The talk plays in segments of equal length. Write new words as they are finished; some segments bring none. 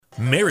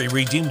Mary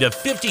redeemed a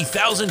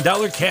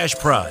 $50,000 cash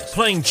prize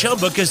playing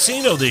Chumba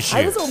Casino this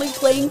year. I was only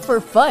playing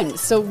for fun,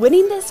 so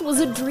winning this was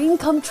a dream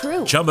come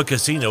true. Chumba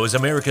Casino is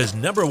America's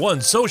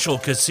 #1 social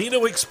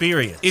casino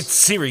experience. It's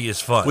serious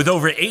fun. With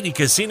over 80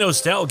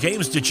 casino-style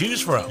games to choose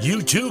from,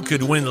 you too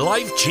could win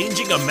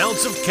life-changing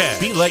amounts of cash.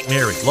 Be like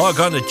Mary. Log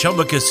on to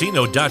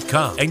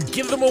ChumbaCasino.com and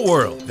give them a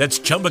whirl. That's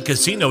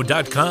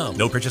ChumbaCasino.com.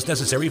 No purchase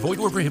necessary. Void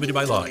where prohibited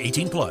by law.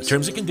 18 plus.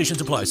 Terms and conditions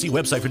apply. See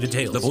website for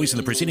details. The voice in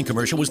the preceding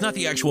commercial was not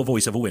the actual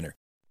voice of a winner.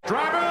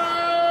 Driver,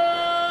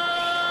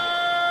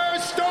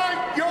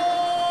 start your engine!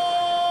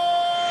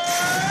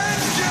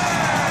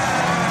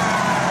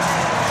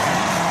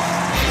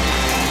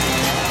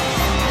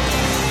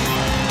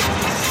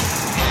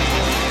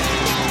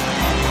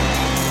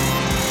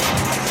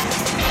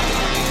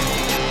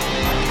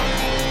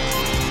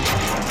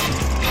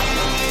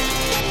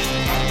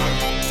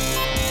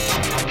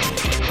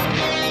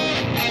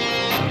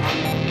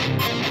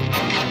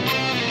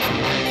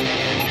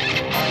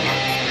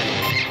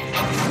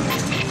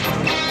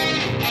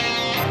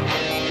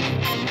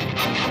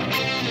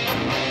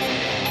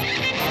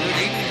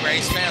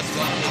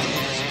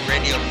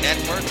 Radio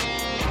Network,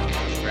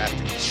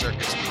 Drafting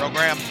Circus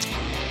program.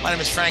 My name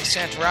is Frank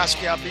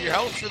Santoroski. I'll be your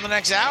host for the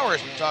next hour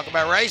as we talk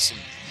about racing.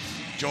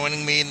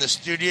 Joining me in the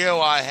studio,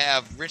 I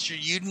have Richard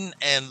Uden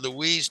and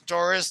Luis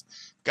Torres.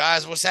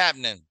 Guys, what's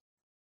happening?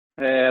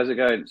 Hey, how's it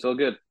going? It's all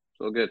good. It's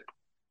all good.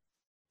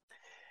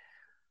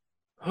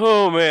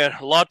 Oh, man,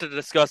 a lot to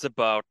discuss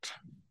about.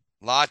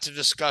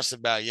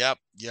 Yep.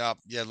 Yeah,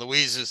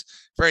 Louise is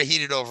very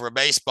heated over a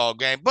baseball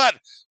game, but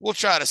we'll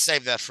try to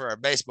save that for our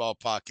baseball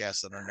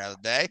podcast on another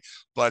day.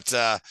 But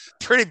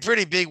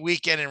pretty big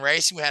weekend in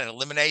racing. We had an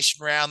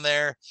elimination round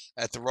there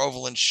at the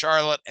Roval in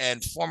Charlotte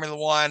and Formula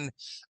One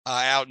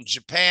out in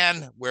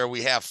Japan, where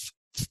we have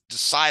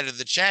decided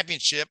the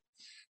championship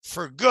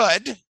for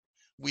good,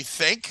 we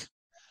think,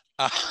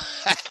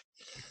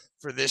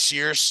 for this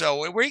year.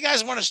 So where do you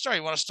guys want to start?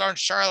 You want to start in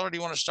Charlotte or do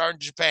you want to start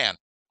in Japan?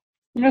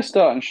 I'm going to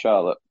start in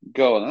Charlotte.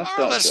 Go on.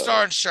 Let's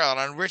start in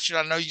Charlotte. And Richard,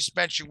 I know you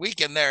spent your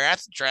weekend there at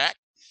the track.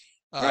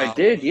 I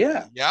did,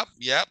 yeah.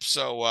 Yep.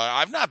 So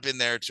I've not been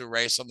there to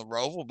race on the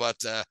Roval, but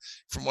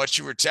from what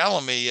you were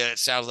telling me, it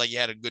sounds like you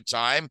had a good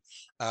time.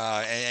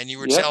 And you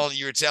were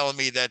telling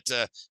me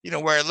that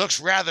where it looks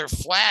rather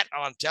flat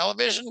on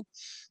television,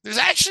 there's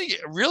actually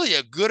really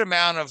a good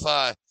amount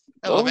of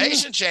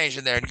elevation change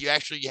in there, and you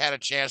had a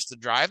chance to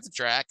drive the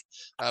track,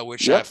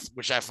 which I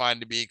find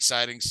to be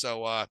exciting.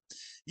 So.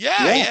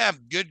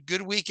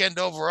 Good weekend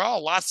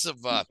overall. Lots of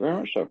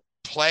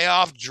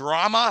playoff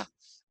drama.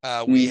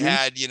 We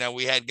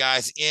had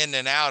guys in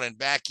and out and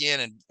back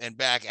in and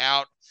back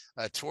out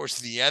towards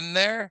the end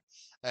there.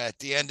 At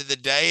the end of the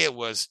day, it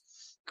was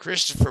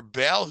Christopher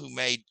Bell who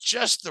made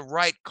just the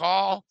right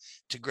call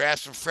to grab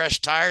some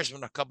fresh tires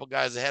when a couple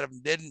guys ahead of him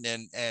didn't,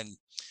 and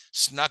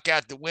snuck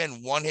out the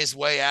win, won his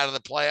way out of the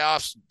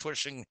playoffs,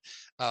 pushing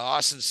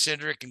Austin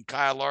Cindric and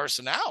Kyle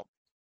Larson out.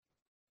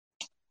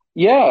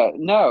 Yeah,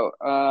 no,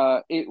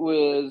 it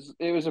was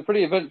a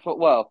pretty eventful.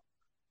 Well,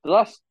 the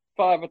last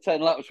 5 or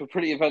 10 laps were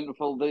pretty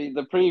eventful.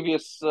 The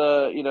previous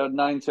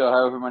 90 or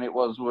however many it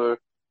was were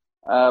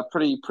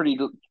pretty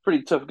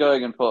tough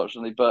going,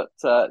 unfortunately. But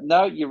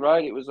no, you're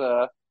right. It was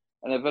an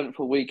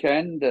eventful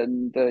weekend,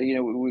 and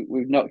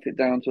we've knocked it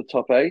down to a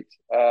top 8.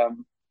 I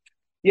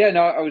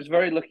was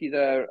very lucky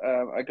there.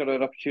 I got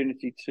an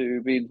opportunity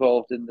to be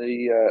involved in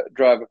the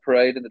driver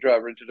parade and the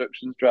driver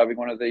introductions, driving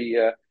one of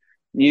the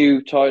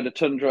new Toyota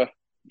Tundra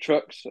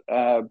trucks.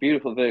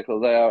 Beautiful vehicle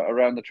there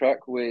around the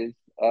track with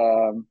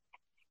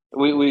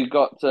we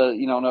got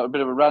on a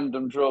bit of a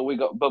random draw. We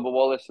got Bubba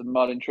Wallace and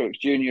Martin Truex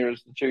Jr.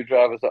 as the two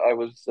drivers that I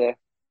was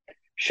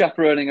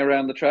chaperoning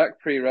around the track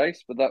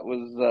pre-race, but that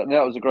was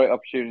a great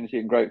opportunity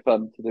and great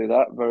fun to do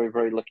that. Very,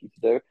 very lucky to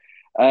do.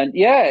 And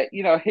you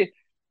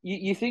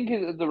think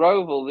of the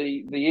Roval,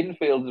 the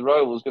infield of the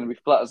Roval is going to be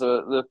flat as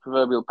the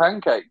proverbial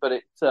pancake,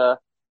 but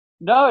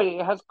no,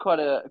 it has quite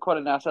a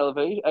nice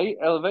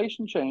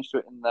elevation change to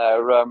it in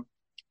there.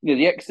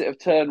 The exit of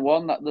turn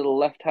 1, that little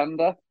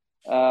left-hander,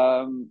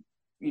 as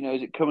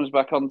it comes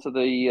back onto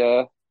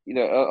the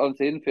onto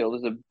the infield,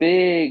 there's a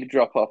big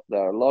drop off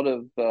there. A lot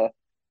of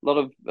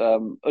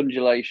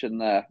undulation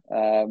there,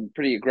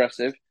 pretty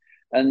aggressive.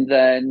 And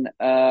then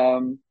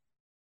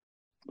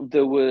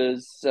there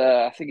was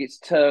I think it's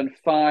turn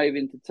 5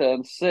 into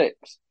turn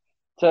 6.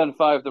 Turn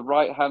 5, the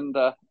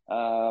right-hander,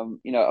 a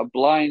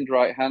blind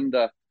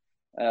right-hander.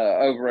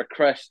 Over a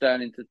crest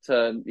down into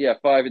turn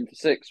 5 into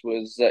 6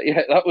 was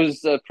that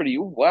was pretty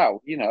wow.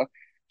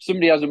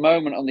 Somebody has a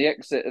moment on the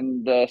exit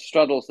and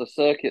straddles the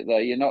circuit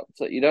there, you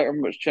don't have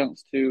much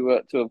chance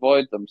to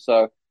avoid them.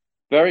 So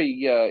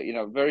very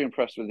very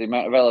impressed with the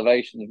amount of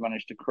elevation they've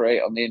managed to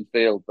create on the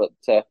infield. But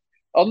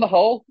on the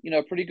whole,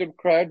 pretty good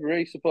crowd,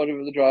 really supportive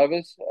of the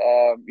drivers.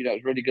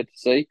 It's really good to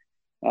see.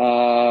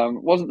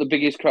 Wasn't the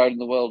biggest crowd in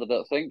the world, I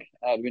don't think.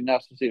 It'd been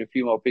nice to see a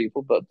few more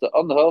people, but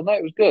on the whole, no,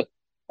 it was good.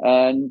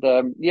 And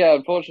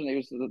unfortunately, it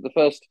was the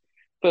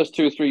first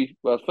two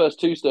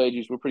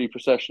stages were pretty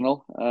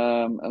processional,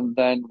 and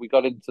then we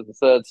got into the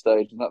third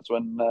stage, and that's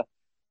when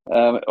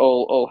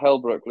all hell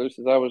broke loose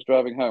as I was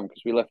driving home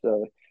because we left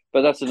early.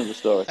 But that's another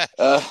story.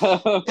 Yeah,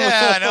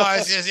 no,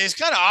 it's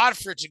kind of odd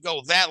for it to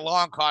go that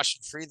long,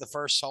 caution free, the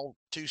first whole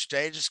two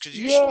stages, because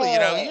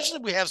usually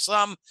we have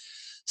some,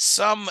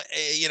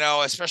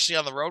 especially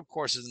on the road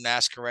courses in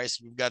NASCAR race,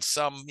 we've got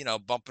some,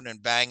 bumping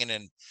and banging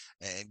and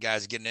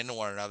guys getting into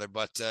one another.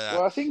 But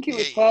well, I think it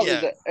was partly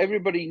that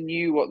everybody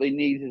knew what they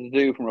needed to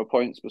do from a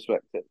points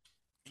perspective.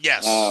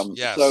 Yes.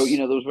 Yes. So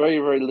there was very,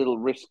 very little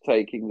risk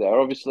taking there.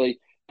 Obviously,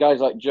 guys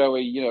like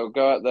Joey,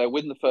 go out there,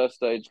 win the first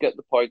stage, get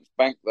the points,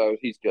 bank those.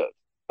 He's good.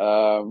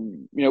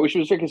 Which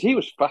was because he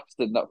was fast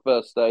in that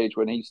first stage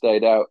when he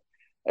stayed out.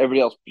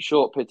 Everybody else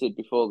short pitted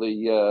before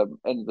the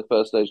end of the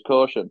first stage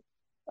caution.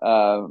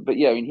 But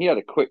yeah, I mean, he had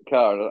a quick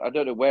car. I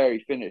don't know where he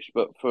finished,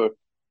 but for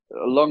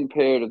a long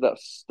period of that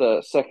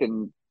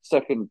second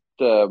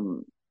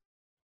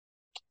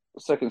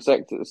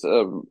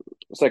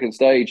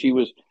stage, he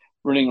was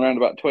running around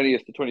about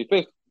 20th to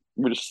 25th,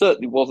 which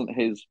certainly wasn't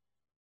his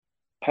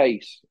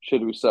pace,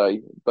 should we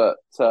say? But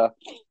good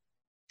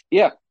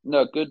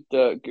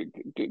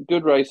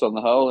race on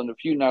the whole, and a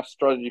few nice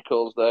strategy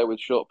calls there with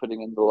short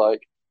pitting and the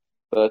like.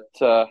 But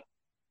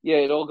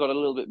it all got a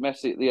little bit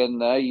messy at the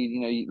end there.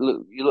 You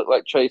look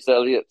like Chase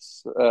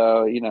Elliott's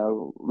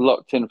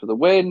locked in for the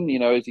win.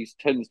 As he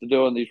tends to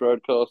do on these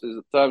road courses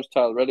at times.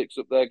 Tyler Reddick's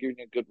up there giving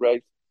a good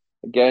race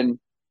again.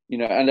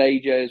 And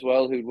AJ as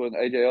well, AJ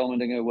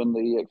Allmendinger won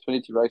the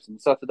Xfinity race on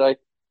Saturday.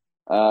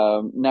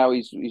 Now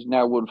he's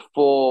now won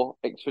 4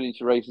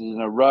 Xfinity races in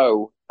a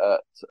row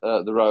at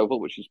the Roval,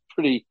 which is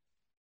pretty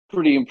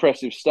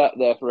impressive stat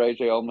there for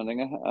AJ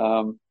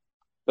Allmendinger.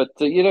 But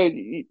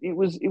it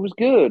was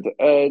good,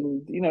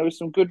 and it was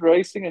some good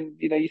racing, and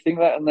you think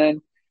that, and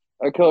then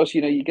of course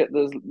you get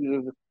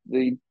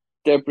the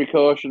debris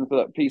caution for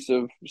that piece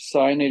of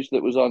signage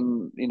that was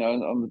on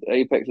on the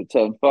apex of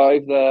turn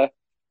 5 there.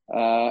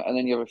 And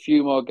then you have a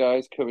few more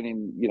guys coming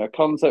in,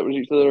 contact with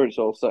each other. It's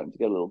all starting to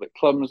get a little bit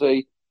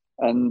clumsy.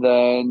 And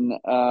then,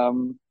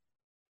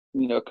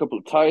 a couple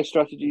of tyre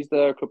strategies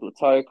there, a couple of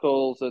tyre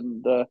calls.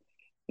 And,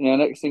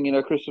 next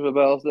thing, Christopher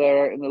Bell's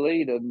there out in the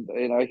lead. And,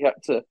 he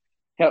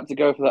had to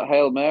go for that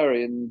Hail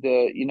Mary. And,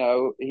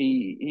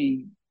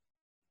 he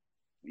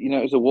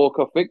it was a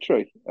walk-off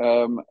victory.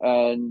 And,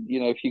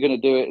 if you're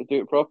going to do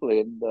it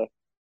properly. And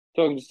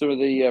talking to some of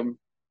the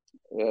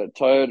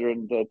Toyota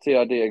and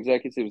TRD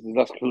executives the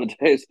last couple of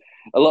days,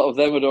 a lot of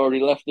them had already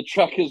left the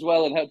track as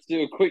well and had to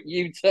do a quick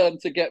U-turn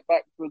to get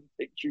back for the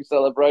victory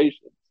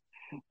celebrations.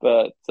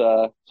 But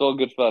it's all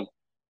good fun.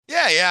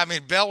 Yeah. I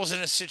mean, Bell was in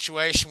a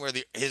situation where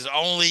his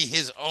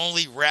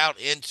only route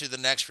into the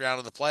next round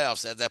of the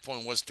playoffs at that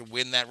point was to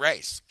win that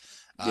race.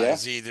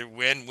 It's either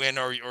win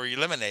or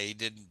eliminate. He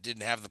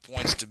didn't have the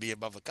points to be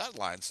above the cut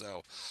line.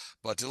 So,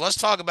 but let's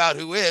talk about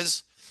who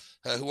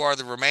are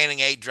the remaining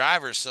 8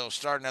 drivers. So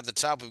starting at the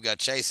top, we've got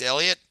Chase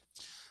Elliott,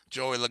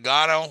 Joey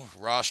Logano,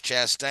 Ross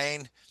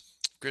Chastain,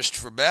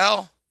 Christopher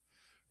Bell,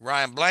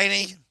 Ryan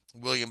Blaney,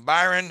 William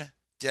Byron,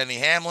 Denny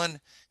Hamlin,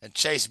 and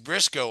Chase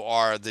Briscoe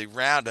are the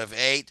round of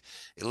 8.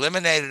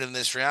 Eliminated in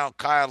this round,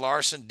 Kyle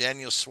Larson,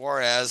 Daniel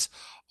Suarez,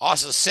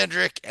 Austin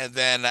Cindric, and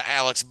then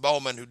Alex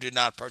Bowman, who did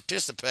not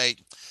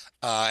participate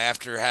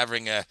after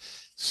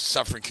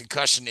suffering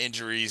concussion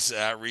injuries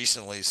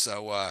recently.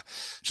 So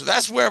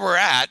that's where we're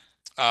at.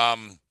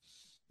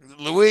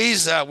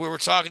 Louise, we were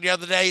talking the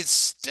other day, it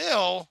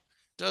still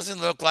doesn't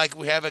look like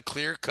we have a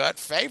clear-cut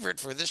favorite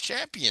for this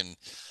championship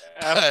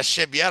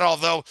yet,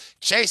 although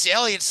Chase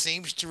Elliott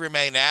seems to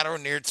remain at or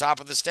near top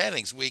of the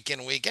standings week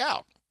in, week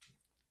out.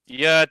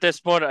 Yeah, at this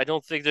point, I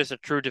don't think there's a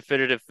true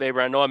definitive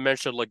favorite. I know I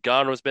mentioned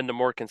Logano's been the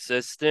more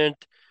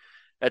consistent.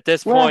 At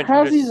this point,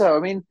 has he though?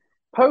 I mean,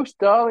 post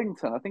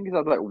Darlington, I think he's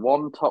had like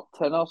 1 top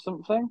 10 or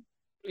something.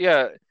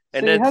 Yeah,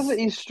 and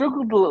he's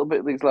struggled a little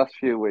bit these last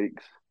few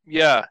weeks.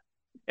 Yeah,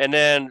 and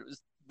then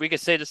we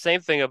could say the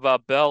same thing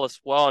about Bell as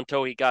well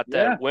until he got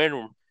that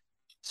win.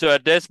 So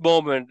at this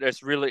moment,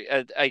 it's really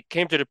I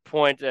came to the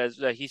point as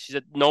he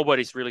said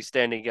nobody's really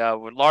standing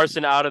out. With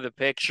Larson out of the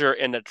picture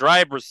and the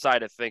driver's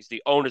side of things,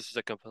 the onus is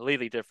a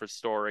completely different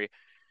story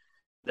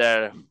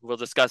that we'll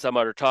discuss some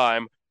other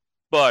time.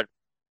 But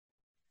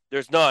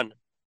there's none.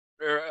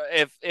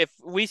 If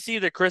we see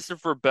the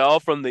Christopher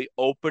Bell from the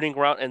opening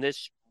round and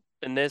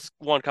this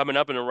one coming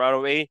up in the round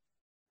of 8,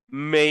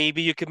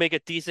 maybe you could make a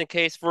decent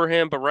case for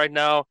him. But right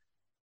now,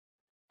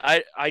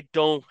 I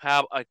don't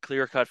have a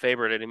clear-cut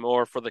favorite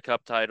anymore for the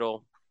Cup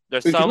title.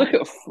 If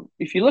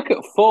you look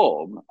at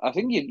form, I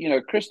think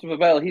Christopher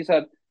Bell, he's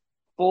had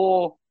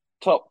 4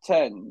 top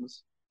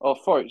 10s or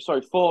 4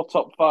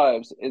 top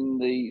 5s in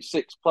the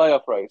 6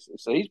 playoff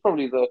races. So he's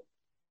probably the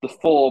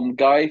form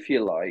guy, if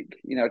you like.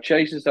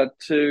 Chase has had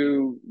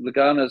 2,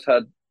 Logano's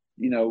had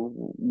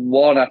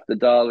 1 after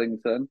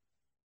Darlington.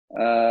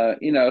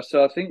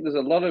 So I think there's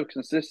a lot of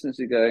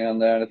consistency going on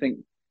there, and I think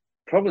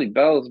probably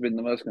Bell's been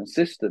the most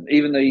consistent,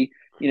 even though he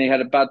had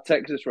a bad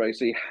Texas race,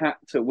 so he had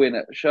to win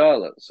at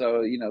Charlotte.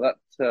 So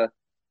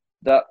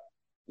that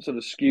sort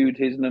of skewed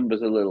his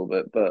numbers a little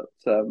bit. But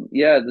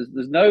yeah,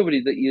 there's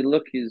nobody that you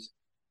look is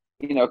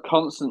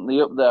constantly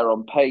up there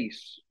on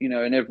pace,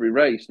 in every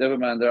race. Never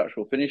mind their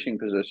actual finishing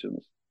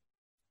positions.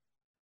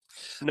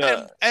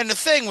 No, And the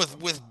thing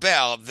with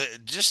Bell,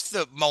 just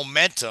the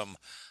momentum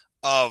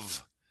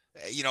of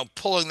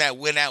pulling that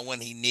win out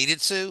when he needed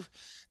to,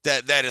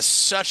 that is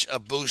such a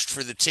boost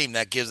for the team.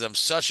 That gives them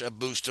such a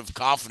boost of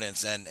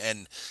confidence and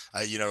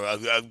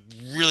a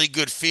really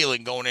good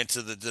feeling going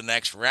into the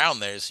next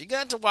round there. So you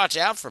got to watch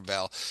out for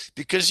Bell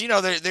because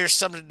there's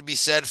something to be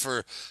said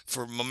for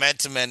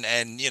momentum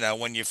and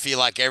when you feel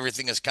like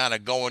everything is kind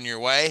of going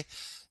your way,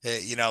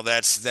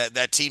 that's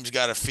that team's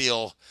got to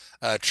feel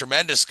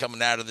tremendous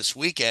coming out of this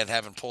weekend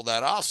having pulled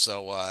that off.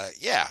 So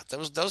yeah,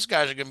 those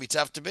guys are going to be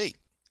tough to beat.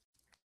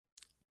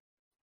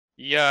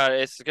 yeah,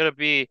 it's gonna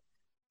be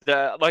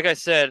like I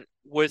said,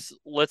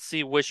 let's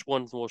see which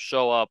ones will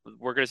show up.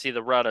 We're gonna see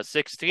the round of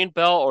 16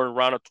 bell or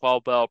round of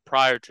 12 bell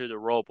prior to the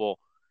Roval.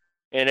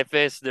 And if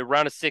it's the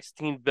round of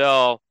 16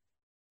 bell,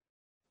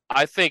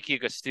 I think you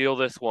could steal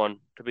this one,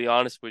 to be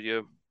honest with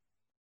you.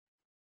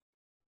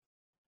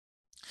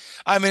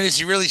 I mean, is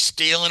he really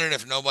stealing it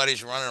if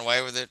nobody's running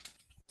away with it?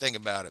 Think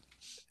about it.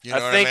 You know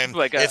I what think I mean?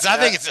 like I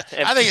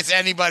think it's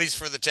anybody's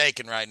for the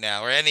taking right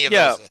now, or any of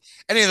those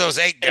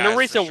 8 guys. And the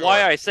reason sure.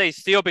 why I say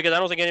steal because I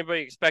don't think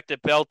anybody expected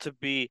Bell to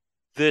be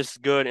this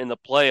good in the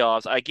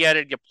playoffs. I get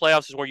it. Your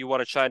playoffs is where you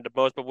want to shine the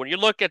most, but when you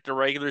look at the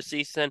regular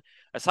season,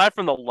 aside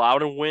from the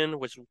Loudon win,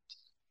 which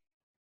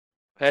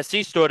has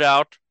he stood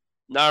out?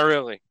 Not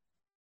really.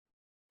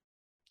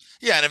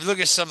 Yeah, and if you look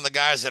at some of the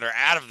guys that are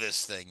out of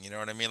this thing, you know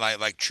what I mean,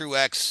 like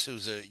Truex,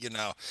 who's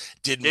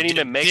didn't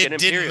even make it,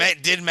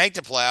 didn't make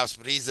the playoffs,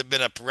 but he's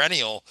been a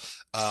perennial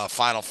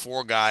Final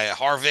Four guy.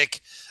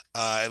 Harvick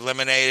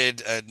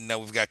eliminated.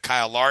 We've got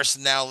Kyle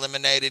Larson now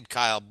eliminated.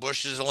 Kyle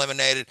Busch is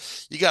eliminated.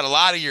 You got a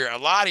lot of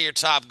your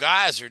top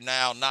guys are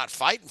now not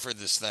fighting for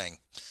this thing.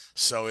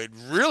 So it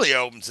really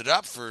opens it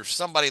up for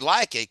somebody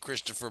like a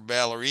Christopher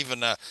Bell or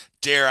even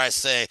dare I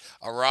say,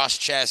 a Ross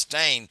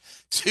Chastain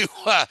to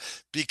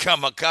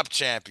become a Cup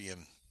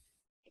champion.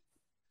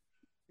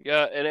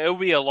 Yeah, and it would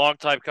be a long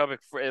time coming.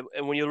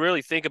 And when you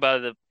really think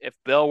about it, if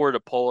Bell were to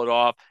pull it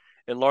off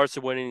and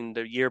Larson winning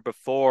the year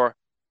before,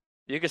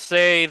 you could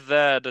say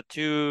that the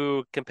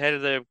two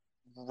competitive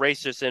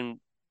racers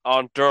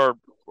on dirt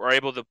were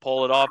able to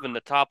pull it off in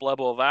the top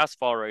level of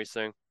asphalt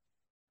racing.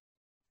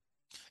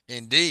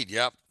 Indeed,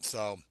 yep.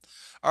 So,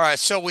 all right.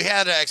 So we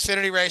had an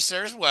Xfinity race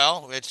there as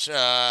well, which we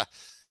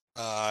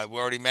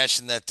already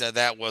mentioned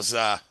that was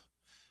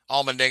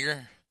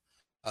Allmendinger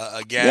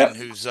again,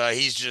 who's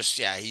he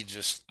just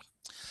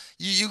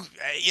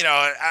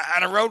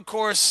on a road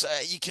course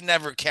you can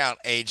never count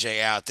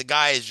AJ out. The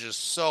guy is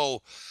just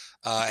so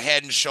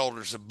head and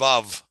shoulders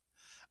above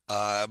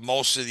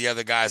most of the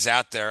other guys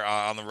out there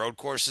on the road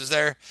courses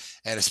there,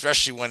 and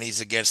especially when he's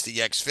against the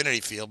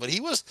Xfinity field. But he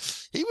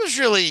was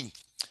really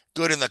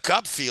good in the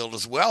Cup field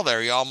as well.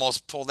 There, he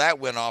almost pulled that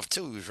win off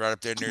too. He was right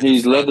up there near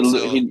the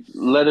front. He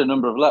led a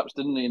number of laps,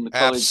 didn't he, in the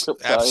College Cup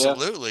car?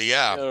 Absolutely,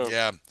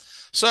 yeah.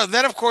 So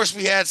then, of course,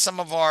 we had some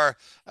of our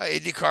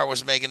IndyCar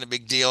was making a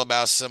big deal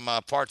about some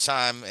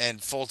part-time and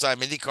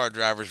full-time IndyCar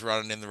drivers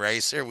running in the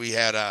race. Here we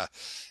had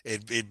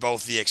in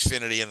both the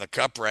Xfinity and the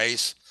Cup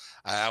race.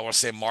 I want to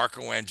say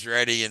Marco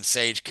Andretti and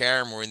Sage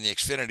Karam were in the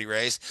Xfinity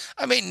race.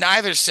 I mean,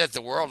 neither set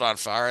the world on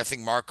fire. I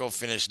think Marco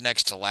finished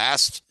next to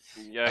last.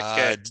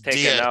 Yeah,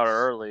 taken out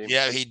early.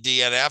 Yeah, he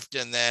DNF'd,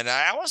 and then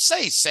I want to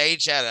say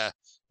Sage had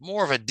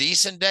more of a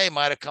decent day.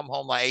 Might have come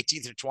home like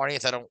 18th or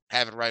 20th. I don't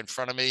have it right in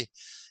front of me.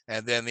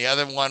 And then the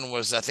other one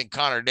was I think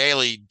Connor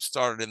Daly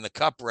started in the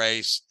Cup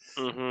race,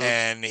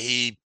 and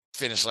he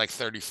finished like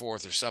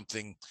 34th or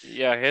something.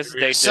 Yeah, his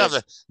day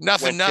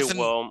nothing.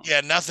 Well. Yeah,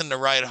 nothing to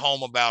write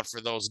home about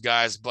for those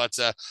guys, but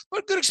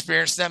good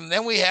experience them. And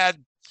then we had,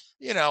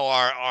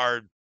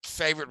 our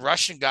favorite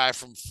Russian guy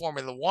from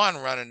Formula One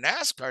running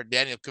NASCAR,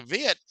 Daniel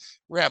Kvyat,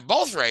 ran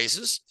both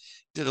races.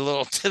 Did a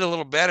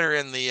little better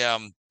in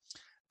the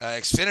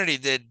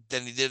Xfinity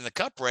than he did in the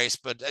Cup race,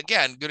 but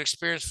again, good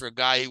experience for a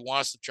guy who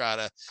wants to try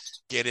to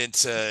get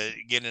into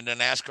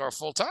NASCAR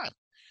full time.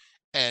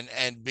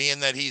 And being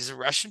that he's a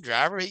Russian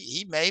driver,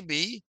 he may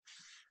be,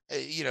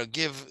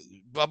 give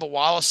Bubba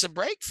Wallace a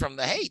break from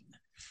the hate.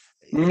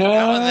 And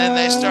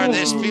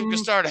then people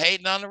start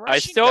hating on the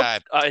Russian guy.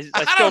 I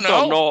still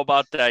don't know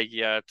about that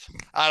yet.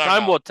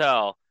 Time will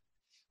tell.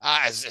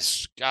 As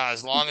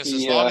long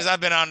as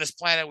I've been on this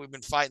planet, we've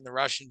been fighting the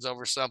Russians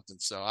over something.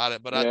 So, I'll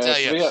tell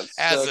you,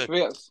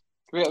 Kvyat's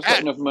got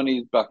enough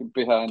money back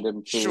behind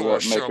him to make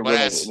a run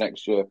at it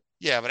next year.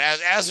 Yeah, but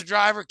as a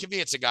driver,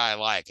 Kvyat's a guy I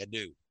like. I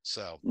do.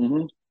 So.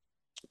 Mm-hmm.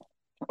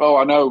 Oh,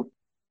 I know.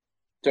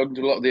 Talking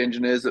to a lot of the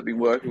engineers that have been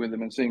working with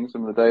him and seeing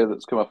some of the data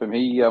that's come off him,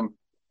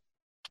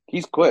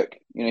 he's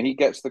quick. He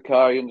gets the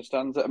car. He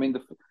understands it. I mean,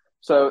 the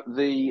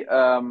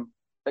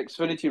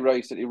Xfinity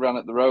race that he ran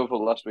at the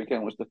Roval last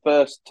weekend was the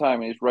first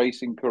time in his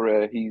racing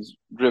career he's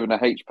driven a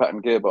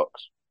H-pattern gearbox,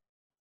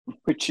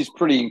 which is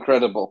pretty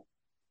incredible.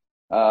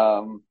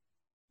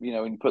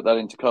 when you put that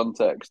into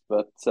context.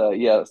 But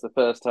yeah, that's the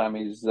first time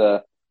he's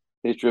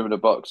driven a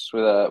box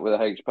with a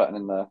H pattern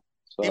in there.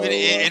 So, even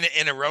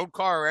in a road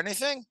car or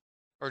anything,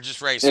 or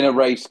just racing? In a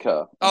race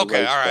car.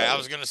 Okay, all right. I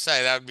was gonna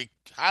say that would be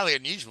highly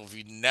unusual if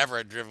you never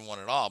had driven one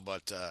at all.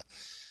 But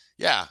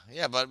yeah.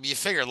 But you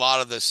figure a lot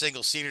of the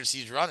single seaters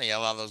he's running, a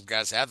lot of those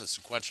guys have the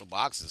sequential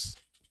boxes.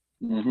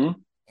 Yeah,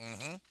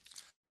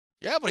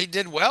 but he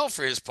did well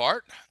for his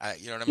part.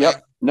 You know what I mean?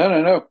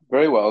 No,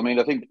 very well. I mean,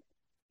 I think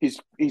his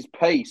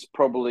pace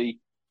probably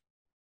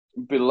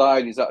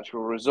belied his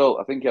actual result.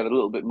 I think he had a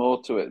little bit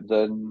more to it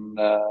than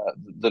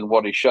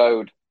what he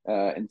showed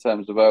in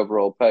terms of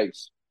overall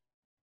pace.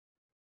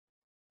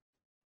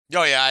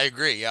 Oh yeah, I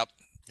agree. Yep.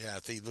 Yeah, I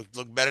think he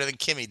looked better than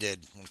Kimi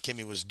did when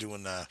Kimi was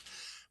doing.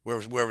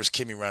 Where was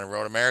Kimi running?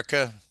 Road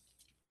America?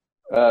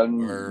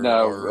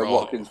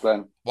 Watkins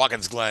Glen.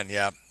 Watkins Glen.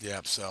 Yeah.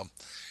 So,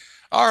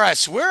 all right.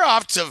 So we're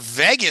off to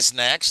Vegas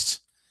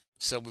next.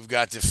 So we've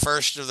got the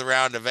first of the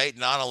round of 8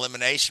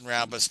 non-elimination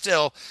round, but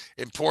still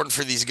important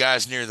for these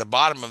guys near the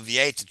bottom of the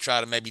 8 to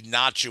try to maybe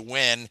notch a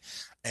win,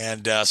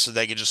 and so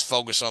they can just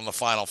focus on the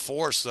final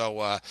 4.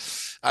 So,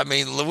 I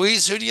mean,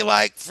 Luis, who do you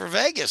like for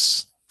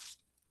Vegas?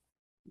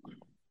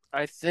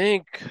 I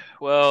think,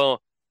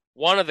 well,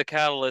 one of the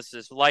catalysts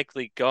is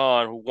likely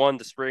gone who won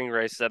the spring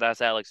race.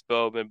 That's Alex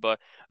Bowman. But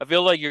I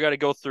feel like you're going to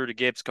go through the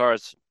Gibbs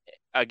cars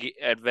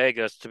at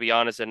Vegas, to be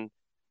honest. And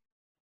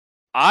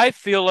I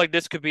feel like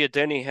this could be a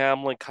Denny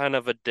Hamlin kind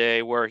of a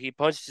day where he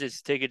punches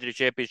his ticket to the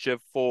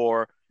championship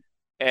 4.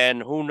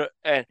 And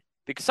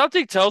because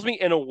something tells me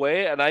in a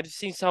way, and I've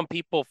seen some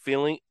people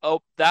feeling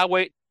that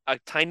way a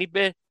tiny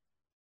bit.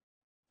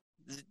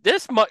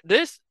 This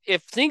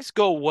if things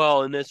go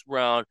well in this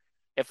round,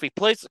 if he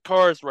plays the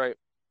cards right,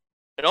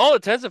 in all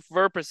intents and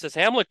purposes,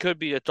 Hamlin could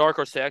be a dark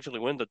horse to actually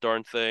win the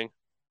darn thing.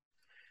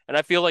 And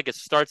I feel like it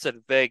starts at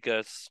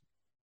Vegas.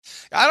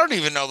 I don't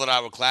even know that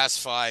I would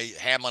classify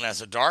Hamlin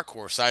as a dark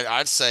horse.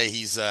 I'd say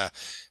he's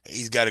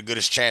got a good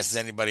as chance as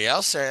anybody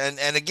else there.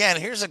 And again,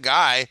 here's a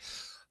guy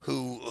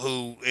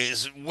who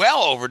is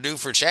well overdue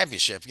for a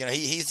championship. You know,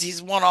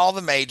 he's won all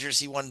the majors.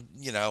 He won,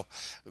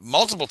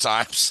 multiple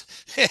times.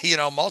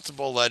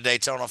 Multiple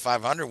Daytona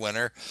 500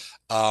 winner.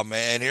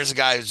 And here's a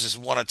guy who's just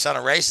won a ton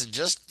of races.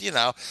 Just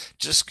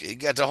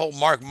got the whole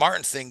Mark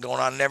Martin thing going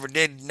on. Never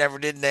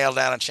did nail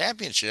down a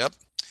championship,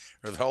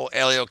 or the whole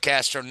Helio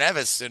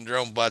Castroneves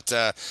syndrome. But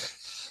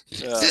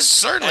this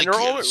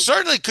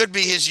certainly could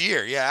be his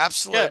year. Yeah,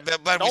 absolutely. Yeah,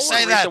 but we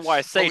say that. Why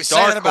I say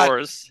dark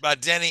horse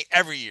about Denny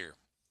every year.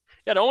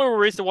 Yeah, the only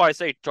reason why I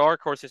say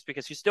dark horse is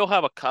because you still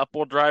have a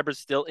couple drivers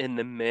still in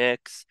the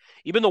mix.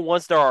 Even the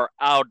ones that are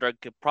out that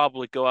could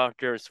probably go out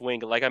there and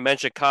swing. Like I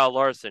mentioned, Kyle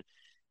Larson.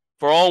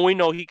 For all we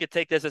know, he could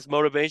take this as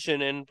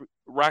motivation and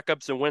rack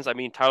up some wins. I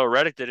mean, Tyler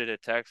Reddick did it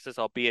at Texas,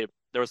 albeit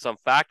there were some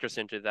factors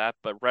into that.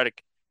 But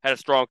Reddick had a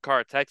strong car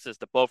at Texas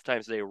the both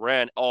times they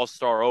ran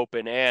All-Star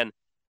Open and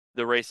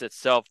the race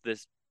itself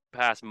this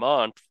past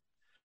month.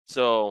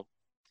 So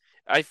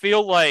I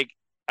feel like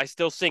I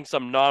still think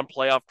some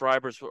non-playoff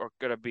drivers are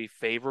going to be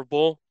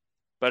favorable.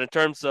 But in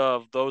terms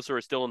of those who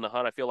are still in the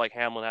hunt, I feel like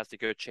Hamlin has a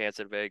good chance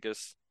at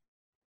Vegas.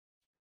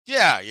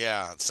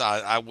 Yeah. So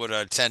I would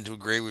tend to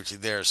agree with you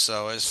there.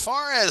 So as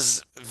far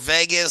as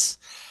Vegas,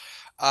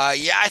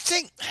 I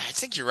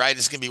think you're right.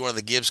 It's gonna be one of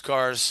the Gibbs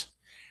cars.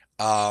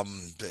 But,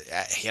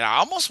 I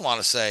almost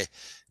want to say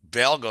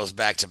Bell goes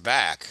back to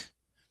back,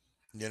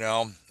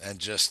 and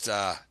just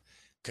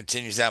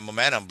continues that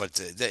momentum. But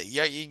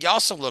you're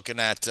also looking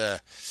at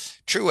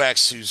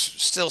Truex, who's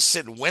still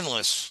sitting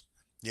winless,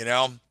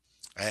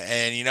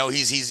 and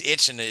he's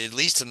itching at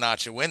least to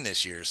notch a win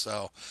this year.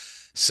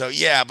 So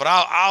yeah, but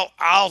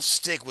I'll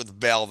stick with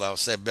Bell though.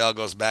 Say Bell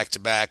goes back to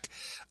back,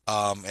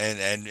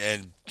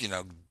 and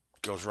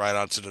goes right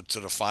on to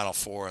the final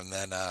 4, and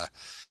then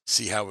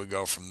see how we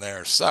go from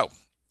there. So,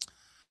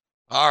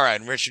 all right,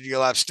 and Richard,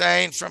 you'll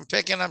abstain from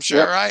picking, I'm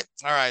sure, right?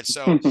 All right,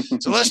 so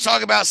let's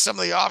talk about some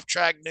of the off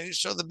track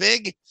news. So the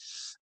big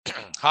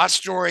hot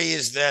story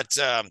is that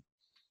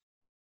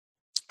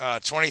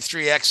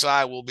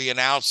 23XI will be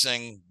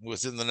announcing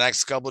within the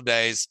next couple of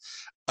days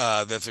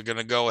that they're going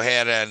to go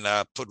ahead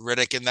and put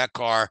Riddick in that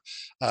car.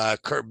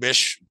 Kurt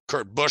Busch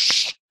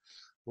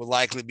will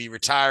likely be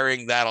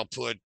retiring. That'll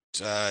put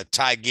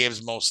Ty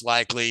Gibbs most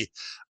likely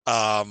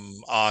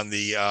on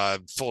the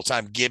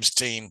full-time Gibbs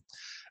team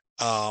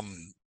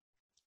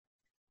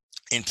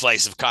in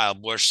place of Kyle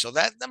Busch. So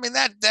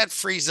that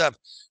frees up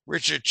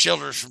Richard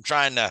Childress from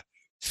trying to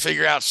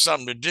figure out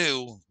something to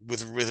do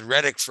with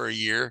Reddick for a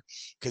year,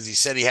 because he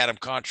said he had him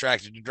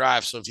contracted to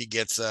drive. So if he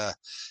gets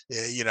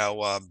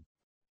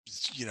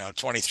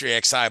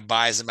 23XI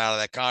buys him out of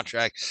that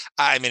contract,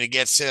 I mean, it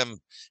gets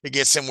him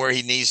where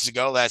he needs to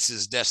go. That's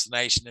his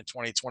destination in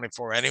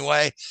 2024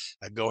 anyway.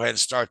 Go ahead and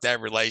start that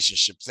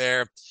relationship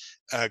there.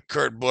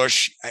 Kurt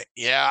Busch,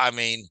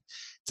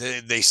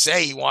 they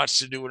say he wants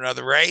to do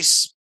another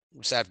race.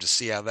 We'll just have to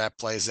see how that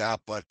plays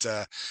out. But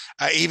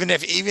even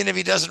if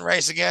he doesn't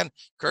race again,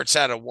 Kurt's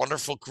had a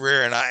wonderful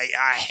career, and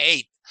I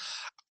hate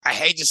I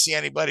hate to see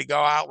anybody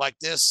go out like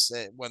this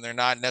when they're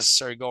not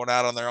necessarily going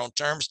out on their own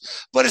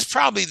terms, but it's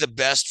probably the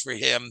best for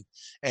him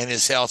and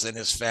his health and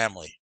his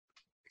family.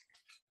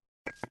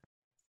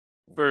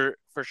 For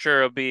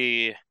sure, it'll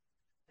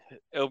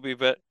be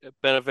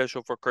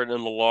beneficial for Curtin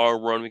in the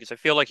long run because I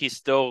feel like he's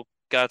still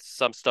got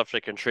some stuff to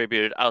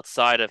contribute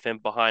outside of him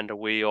behind the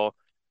wheel.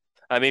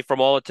 I mean,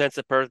 from all intents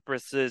and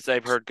purposes,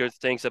 I've heard good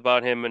things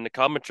about him in the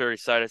commentary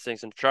side of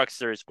things in truck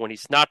series when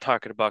he's not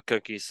talking about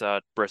Cookie's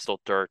Bristol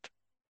dirt.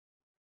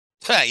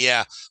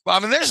 Yeah, well, I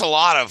mean, there's a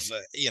lot of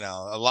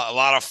a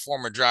lot of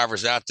former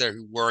drivers out there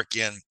who work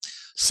in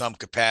some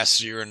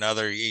capacity or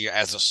another,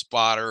 as a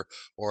spotter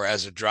or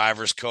as a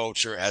driver's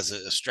coach or as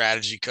a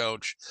strategy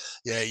coach.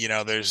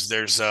 Yeah,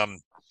 there's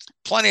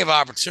plenty of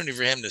opportunity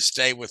for him to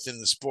stay within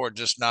the sport,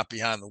 just not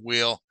behind the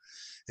wheel.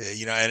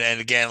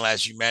 And again,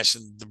 as you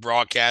mentioned, the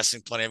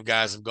broadcasting, plenty of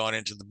guys have gone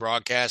into the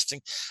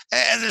broadcasting,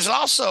 and there's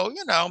also,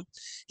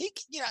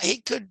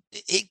 he could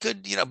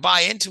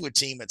buy into a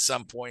team at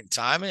some point in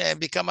time and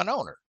become an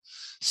owner.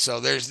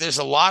 So there's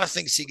a lot of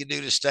things he could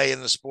do to stay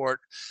in the sport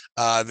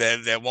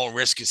that won't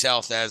risk his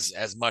health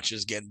as much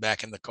as getting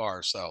back in the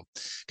car. So,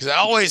 because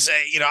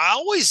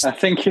I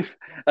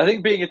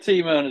think being a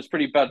team owner is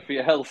pretty bad for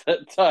your health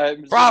at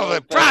times. Probably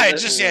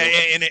just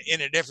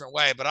in a different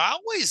way. But I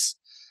always,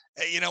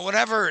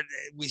 whenever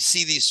we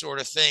see these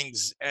sort of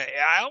things,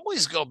 I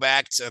always go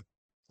back to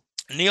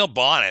Neil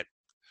Bonnet,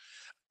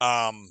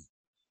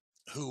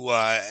 who,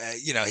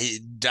 he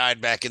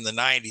died back in the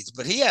 90s,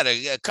 but he had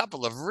a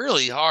couple of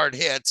really hard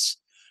hits,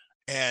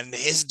 and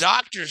his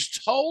doctors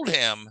told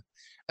him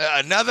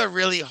another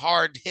really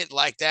hard hit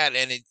like that,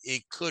 and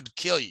it could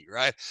kill you,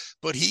 right?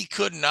 But he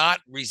could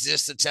not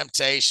resist the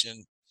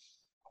temptation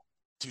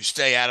to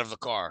stay out of the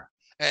car.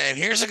 And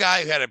here's a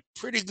guy who had a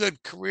pretty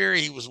good career.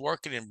 He was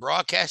working in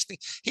broadcasting.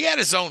 He had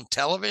his own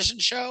television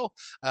show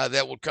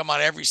that would come on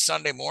every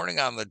Sunday morning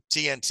on the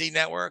TNT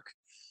network.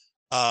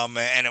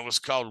 And it was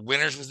called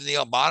Winners with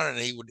Neil Bonnet, and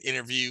he would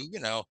interview,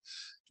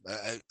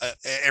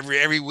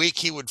 every week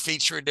he would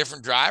feature a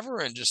different driver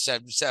and just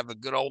have a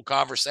good old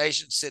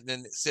conversation sitting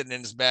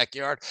in his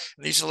backyard.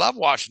 And he used to love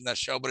watching that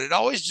show, but it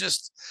always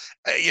just,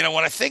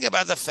 when I think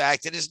about the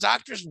fact that his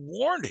doctors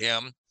warned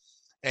him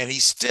and he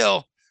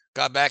still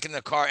got back in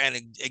the car and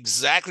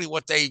exactly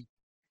what they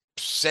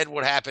said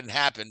would happen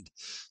happened.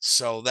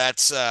 So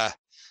that's, I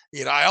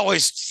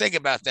always think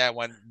about that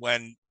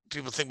when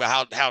people think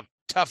about how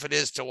tough it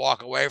is to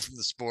walk away from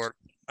the sport.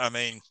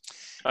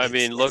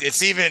 Look,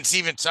 it's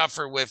even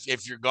tougher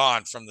if you're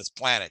gone from this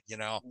planet,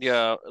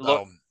 Yeah.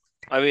 Look,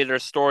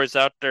 there's stories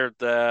out there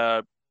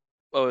that,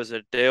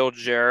 Dale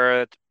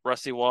Jarrett,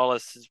 Rusty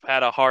Wallace has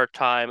had a hard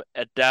time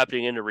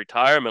adapting into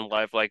retirement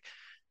life. Like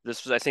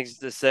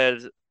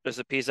there's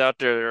a piece out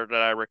there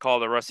that I recall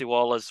that Rusty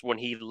Wallace, when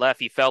he left,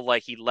 he felt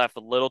like he left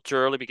a little too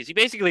early because he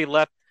basically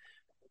left,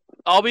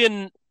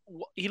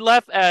 he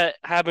left at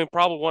having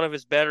probably one of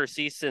his better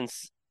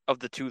seasons of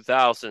the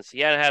 2000s.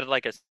 He hadn't had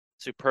like a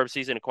superb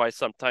season in quite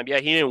some time. Yeah,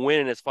 he didn't win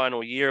in his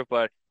final year,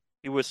 but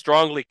he was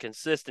strongly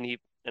consistent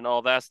and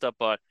all that stuff.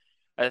 But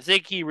I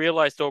think he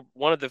realized,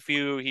 one of the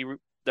few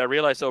that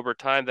realized over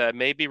time that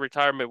maybe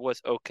retirement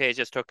was okay. It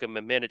just took him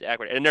a minute to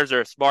act. And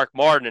there's Mark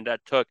Martin that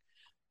took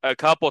a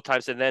couple of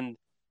times, and then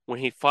when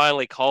he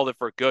finally called it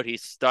for good, he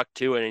stuck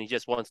to it, and he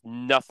just wants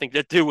nothing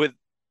to do with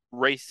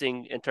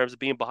racing in terms of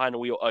being behind the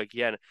wheel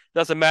again. It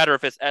doesn't matter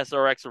if it's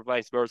SRX or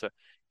vice versa.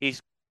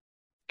 He's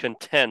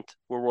content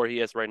with where he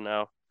is right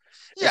now.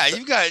 Yeah,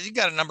 you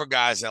got a number of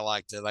guys that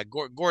like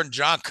Gordon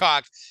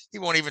Johncock. He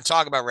won't even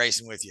talk about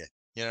racing with you.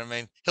 You know what I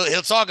mean?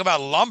 He'll talk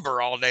about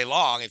lumber all day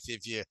long if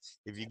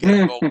you get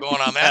him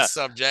going on that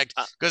subject,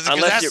 because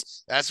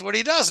that's what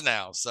he does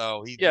now.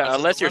 So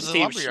unless you're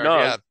Steve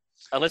Schnug.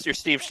 Unless you're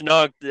Steve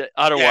Schnug,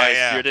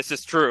 otherwise, this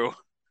is true.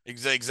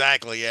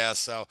 Exactly, yeah.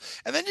 So,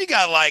 and then you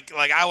got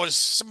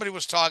somebody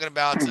was talking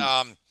about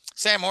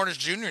Sam Hornish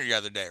Jr. the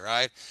other day,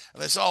 right?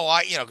 And it's all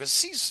because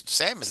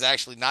Sam is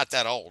actually not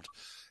that old.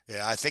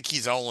 Yeah, I think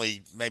he's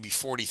only maybe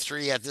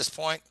 43 at this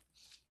point.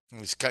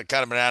 He's kind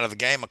of been out of the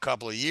game a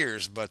couple of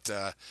years, but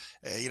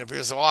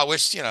people say, "Well, I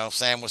wish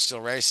Sam was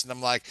still racing."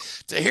 I'm like,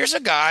 here's a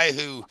guy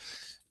who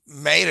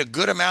made a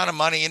good amount of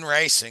money in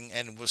racing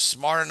and was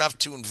smart enough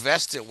to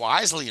invest it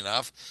wisely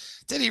enough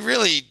that he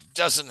really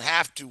doesn't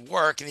have to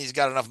work, and he's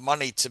got enough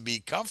money to be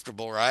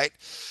comfortable, right?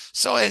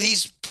 So, and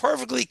he's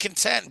perfectly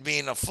content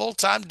being a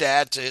full-time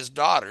dad to his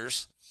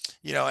daughters,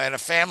 and a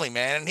family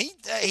man. And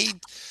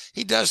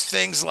he does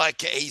things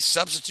like he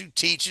substitute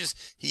teaches.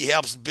 He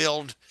helps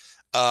build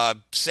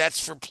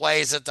sets for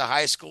plays at the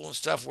high school and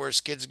stuff where his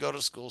kids go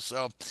to school.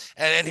 So,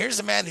 and here's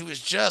a man who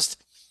is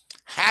just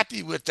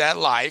happy with that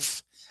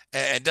life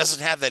and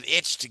doesn't have that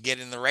itch to get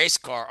in the race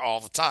car all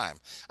the time.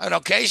 I mean,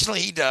 occasionally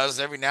he does,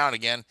 every now and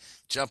again,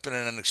 jumping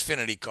in an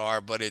Xfinity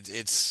car, but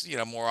it's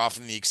more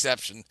often the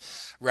exception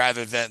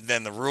rather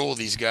than the rule.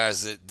 These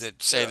guys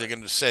that say they're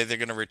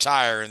going to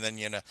retire, and then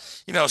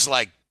it's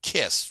like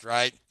Kiss,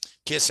 right?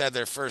 Kiss had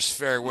their first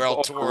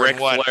farewell tour Ric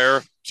in what,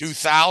 Flair.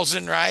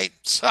 2000, right?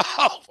 So,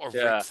 or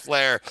Yeah. Ric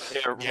Flair.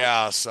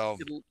 Yeah, so.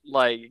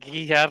 Like,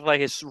 he had,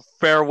 like, his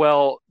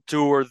farewell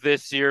tour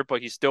this year,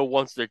 but he still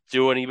wants to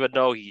do it, even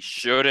though he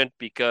shouldn't,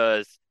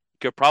 because he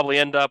could probably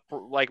end up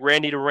like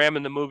Randy the Ram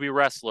in the movie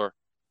Wrestler.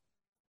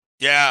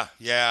 Yeah.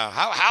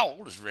 How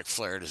old is Ric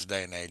Flair this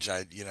day and age?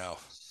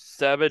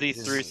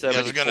 73, 74.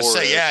 I was going to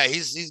say, yeah,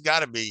 he's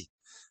got to be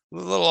a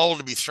little old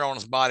to be throwing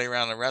his body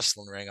around the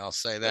wrestling ring. I'll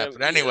say that.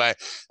 But anyway,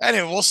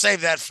 we'll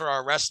save that for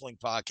our wrestling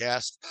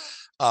podcast.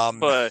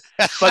 But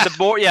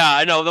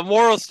I know the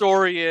moral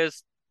story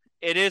is,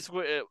 it is.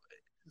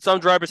 Some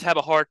drivers have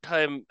a hard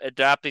time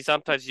adapting.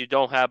 Sometimes you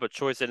don't have a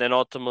choice, and then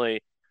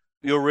ultimately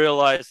you'll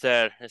realize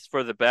that it's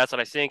for the best.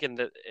 And I think in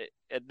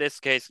this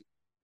case,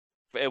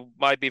 it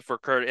might be for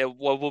Kurt.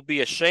 What will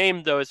be a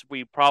shame, though, is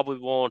we probably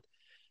won't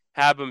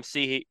have him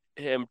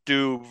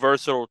do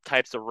versatile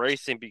types of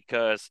racing,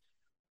 because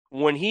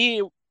when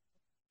he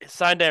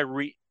signed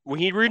when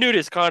he renewed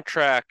his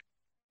contract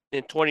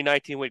in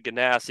 2019 with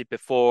Ganassi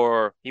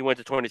before he went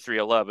to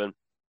 23XI,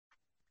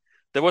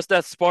 there was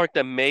that spark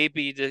that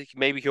maybe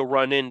he'll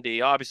run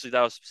Indy. Obviously,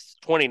 that was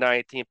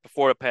 2019,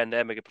 before the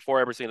pandemic and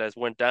before everything that's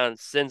went down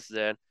since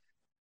then.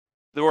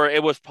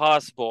 It was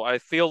possible. I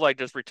feel like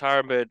this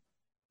retirement,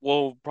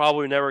 we'll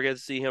probably never get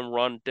to see him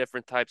run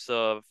different types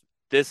of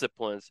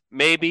disciplines.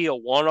 Maybe a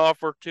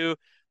one-off or two,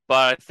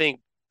 but I think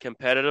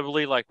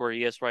competitively, like where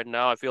he is right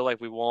now, I feel like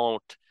we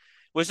won't. It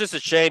was just a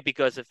shame,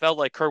 because it felt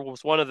like Kurt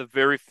was one of the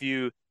very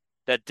few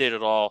that did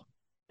it all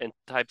in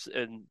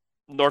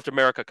North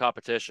America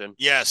competition.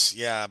 Yes,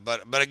 yeah,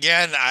 but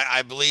again,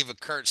 I believe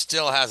Kurt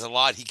still has a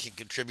lot he can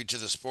contribute to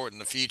the sport in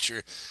the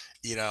future,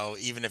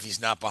 even if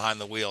he's not behind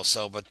the wheel.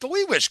 So, but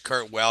we wish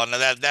Kurt well, and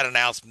that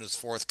announcement is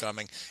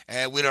forthcoming,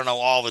 and we don't know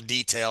all the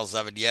details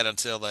of it yet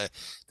until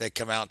they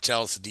come out and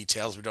tell us the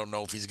details. We don't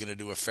know if he's going to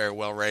do a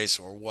farewell race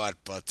or what,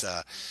 but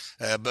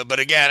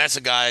again, that's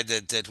a guy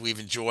that we've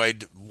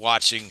enjoyed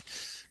watching,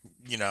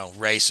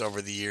 race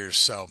over the years.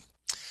 So,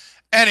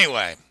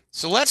 anyway.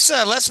 So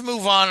let's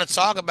move on and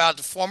talk about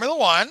the Formula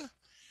One,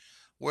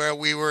 where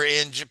we were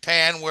in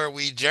Japan, where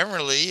we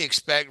generally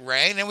expect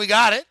rain, and we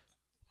got it.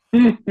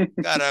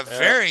 Got a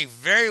very,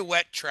 very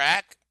wet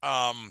track.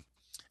 At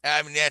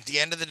the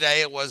end of the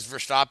day, it was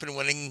Verstappen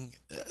winning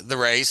the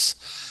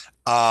race,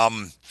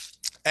 and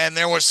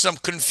there was some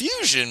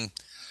confusion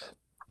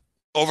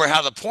over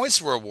how the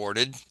points were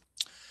awarded,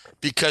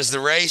 because the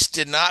race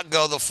did not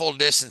go the full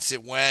distance.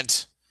 It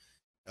went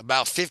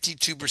about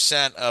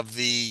 52% of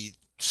the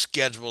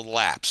scheduled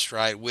laps,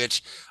 right?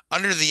 Which,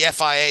 under the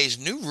FIA's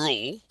new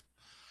rule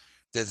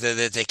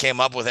that they came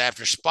up with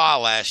after Spa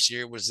last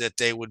year, was that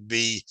they would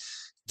be,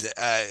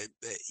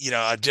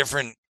 a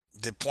different.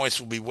 The points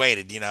will be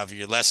weighted. If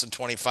you're less than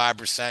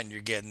 25%,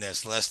 you're getting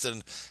this. Less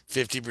than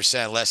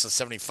 50%, less than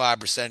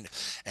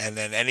 75%, and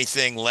then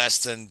anything less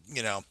than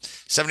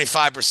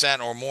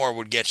 75% or more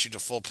would get you to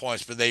full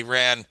points. But they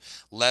ran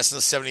less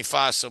than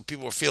 75, so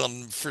people were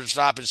feeling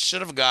Verstappen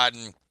should have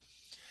gotten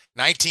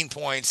 19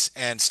 points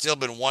and still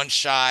been one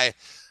shy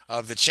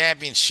of the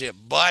championship.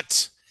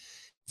 But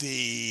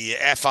the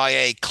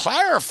FIA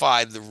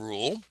clarified the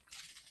rule.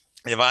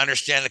 If I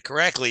understand it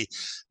correctly,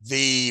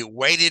 the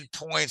weighted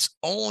points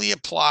only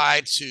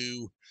apply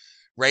to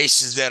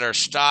races that are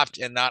stopped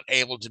and not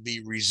able to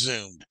be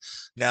resumed.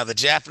 Now, the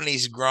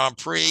Japanese Grand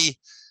Prix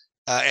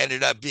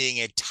ended up being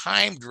a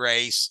timed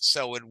race,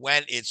 so it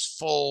went its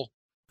full.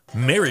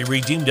 Mary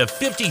redeemed a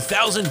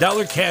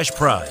 $50,000 cash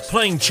prize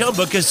playing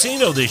Chumba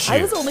Casino this year.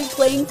 I was only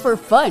playing for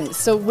fun,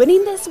 so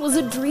winning this was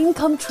a dream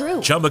come true.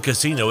 Chumba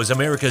Casino is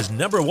America's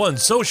 #1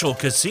 social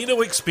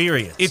casino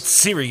experience. It's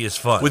serious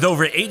fun. With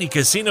over 80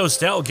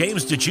 casino-style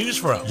games to choose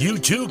from, you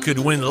too could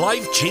win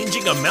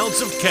life-changing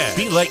amounts of cash.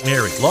 Be like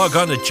Mary. Log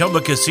on to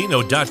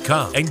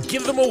ChumbaCasino.com and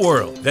give them a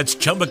whirl. That's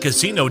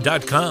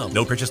ChumbaCasino.com.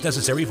 No purchase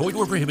necessary. Void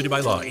or prohibited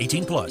by law.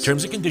 18+.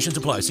 Terms and conditions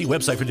apply. See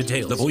website for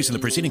details. The voice in the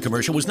preceding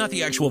commercial was not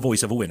the actual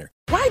voice of a winner.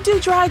 Why do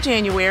dry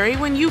January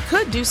when you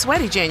could do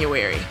sweaty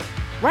January?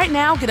 Right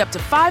now, get up to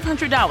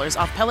 $500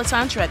 off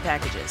Peloton tread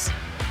packages.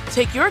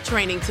 Take your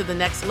training to the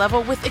next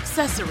level with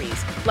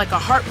accessories like a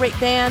heart rate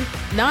band,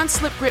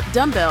 non-slip grip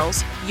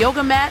dumbbells,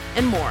 yoga mat,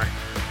 and more.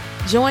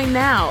 Join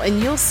now and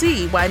you'll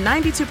see why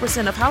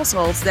 92% of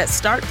households that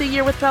start the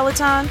year with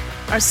Peloton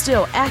are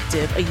still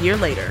active a year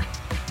later.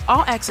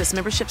 All access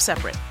membership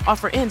separate.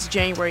 Offer ends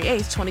January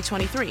 8th,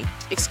 2023.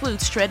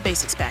 Excludes Tread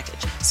Basics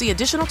package. See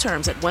additional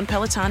terms at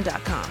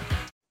onepeloton.com.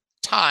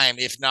 Time,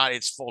 if not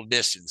its full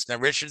distance. Now,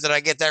 Richard, did I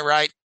get that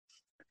right?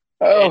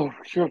 Oh,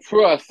 sure.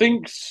 I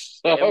think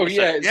so. Oh,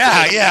 yeah.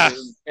 Yeah.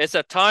 It's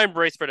a time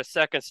race for the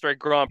second straight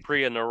Grand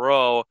Prix in a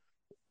row,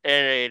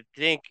 and I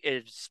think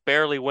it's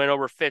barely went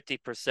over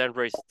 50%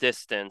 race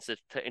distance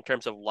in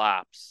terms of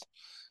laps.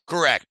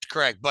 Correct.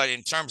 But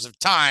in terms of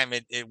time,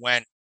 it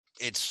went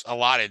its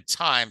allotted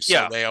time,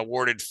 so they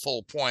awarded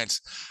full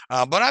points.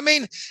 But I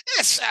mean,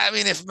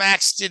 if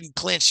Max didn't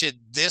clinch it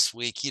this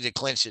week, he'd have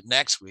clinched it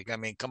next week. I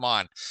mean, come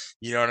on,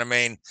 you know what I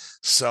mean?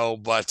 So,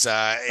 but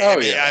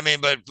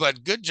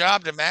but good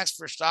job to Max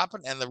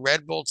Verstappen and the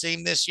Red Bull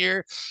team this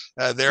year.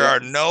 There are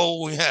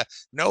no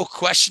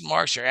question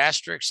marks or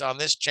asterisks on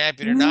this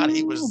champion or not.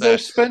 He was they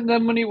spent their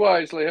money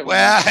wisely.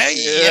 Well,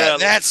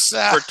 that's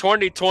for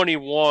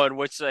 2021.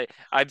 Which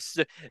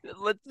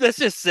let's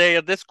just say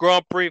this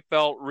Grand Prix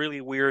felt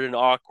really weird and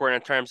awkward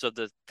in terms of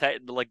the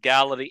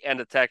legality and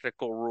the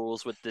technical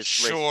rules with this.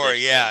 Sure,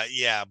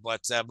 yeah,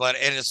 but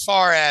and as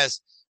far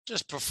as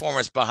just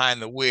performance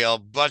behind the wheel,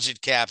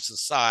 budget caps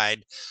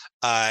aside,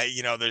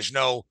 there's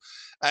no,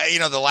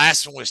 the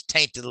last one was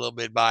tainted a little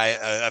bit by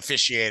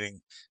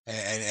officiating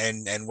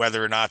and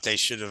whether or not they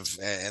should have,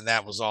 and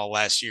that was all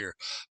last year.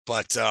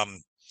 But so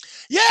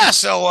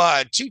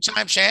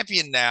two-time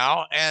champion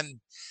now, and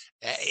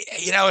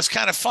it's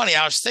kind of funny.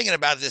 I was thinking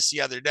about this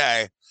the other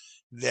day.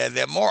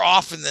 That more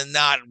often than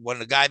not,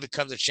 when a guy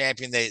becomes a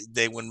champion,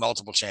 they win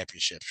multiple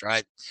championships,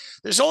 right?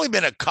 There's only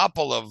been a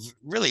couple of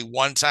really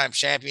one-time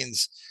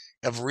champions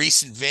of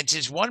recent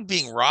vintage, one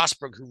being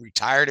Rosberg, who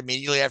retired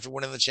immediately after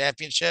winning the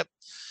championship.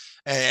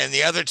 And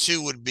the other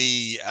two would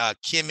be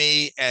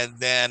Kimi and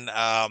then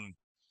I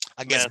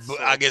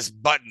guess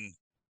Button.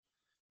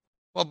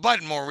 Well,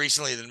 Button more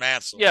recently than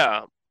Mansell.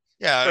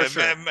 Yeah,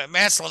 sure.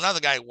 Mansell,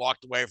 another guy who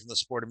walked away from the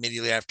sport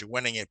immediately after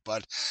winning it.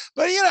 But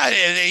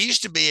it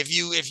used to be if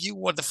you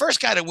were the first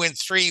guy to win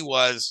 3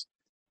 was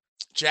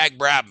Jag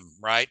Brabham,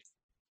 right?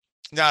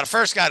 No, the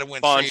first guy to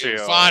win 3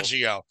 was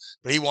Fangio,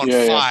 but he won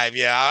 5.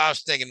 Yeah, I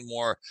was thinking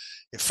more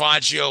if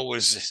Fangio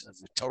was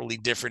a totally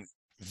different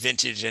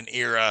vintage and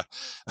era.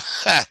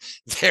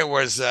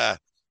 There's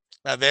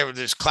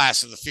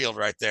class of the field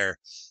right there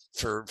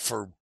for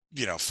 4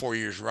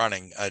 years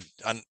running,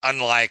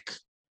 unlike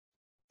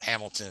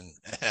Hamilton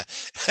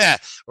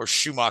or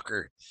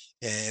Schumacher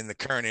in the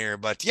current era.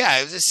 But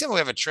it seems we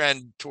have a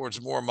trend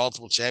towards more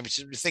multiple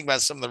championships. You think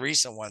about some of the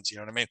recent ones, you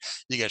know what I mean?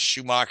 You got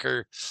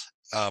Schumacher,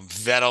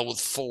 Vettel with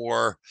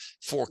four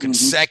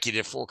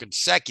consecutive,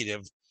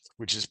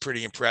 which is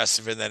pretty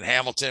impressive. And then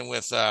Hamilton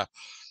with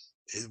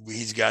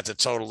he's got the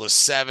total of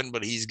 7,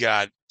 but he's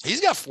got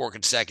 4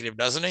 consecutive,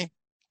 doesn't he?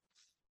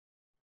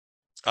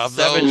 Of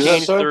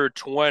 17 through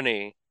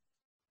 20.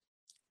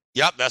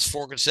 Yep, that's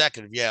 4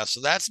 consecutive. Yeah,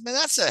 so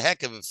that's a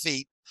heck of a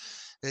feat.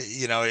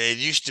 It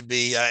used to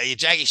be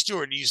Jackie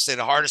Stewart used to say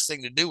the hardest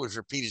thing to do was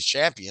repeat as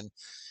champion.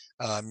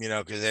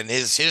 Because then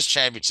his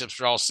championships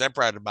were all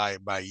separated by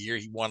a year.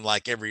 He won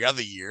like every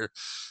other year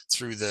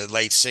through the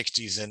late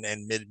 60s and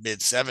mid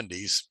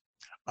 70s.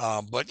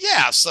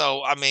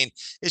 So I mean,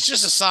 it's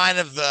just a sign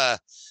of the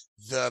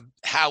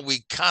how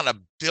we kind of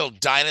build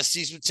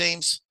dynasties with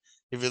teams.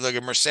 If you look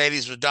at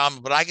Mercedes was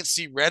dominant, but I could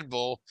see Red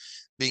Bull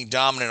being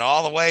dominant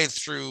all the way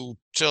through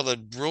till the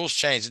rules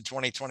change in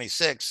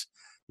 2026,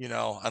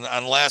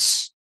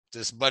 unless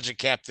this budget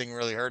cap thing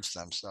really hurts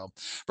them. So,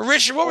 but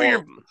Richard, what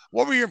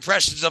were your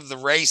impressions of the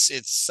race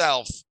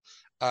itself?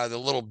 The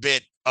little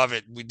bit of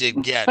it we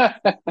did get.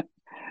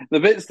 The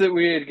bits that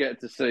we did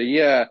get to see.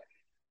 Yeah.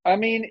 I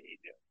mean,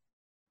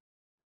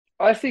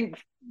 I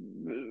think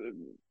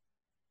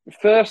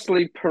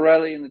firstly,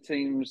 Pirelli and the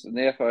teams and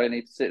the FIA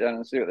need to sit down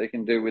and see what they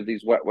can do with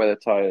these wet weather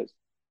tires.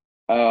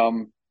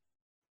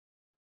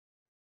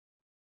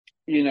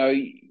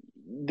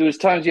 There was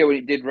times, when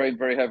it did rain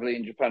very heavily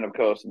in Japan, of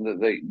course, and that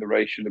the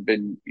race should have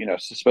been,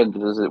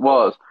 suspended as it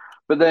was.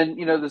 But then,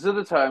 there's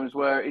other times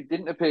where it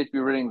didn't appear to be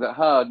raining that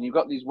hard, and you've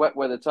got these wet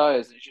weather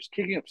tires, and it's just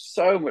kicking up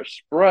so much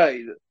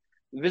spray that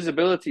the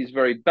visibility is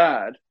very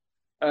bad,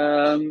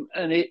 and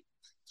it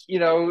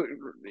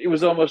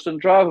was almost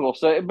undrivable.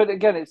 So, but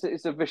again,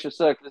 it's a vicious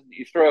circle, isn't it?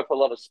 You throw up a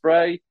lot of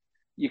spray,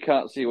 you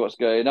can't see what's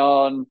going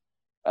on.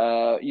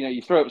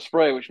 You throw up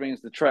spray, which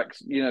means the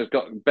track's,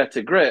 got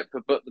better grip,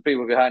 but the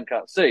people behind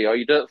can't see. Or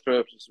you don't throw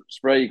up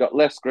spray, you got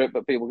less grip,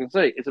 but people can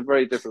see. It's a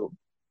very difficult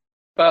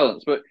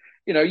balance. But,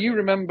 you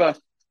remember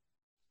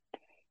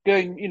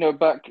going,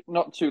 back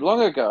not too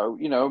long ago,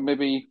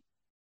 maybe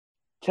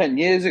 10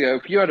 years ago,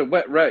 if you had a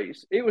wet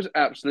race, it was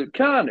absolute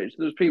carnage.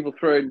 There was people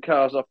throwing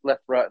cars off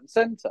left, right, and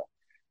centre.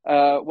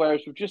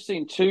 Whereas we've just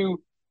seen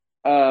 2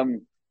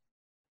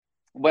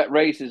 wet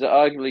races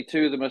are arguably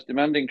 2 of the most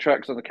demanding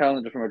tracks on the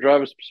calendar from a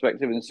driver's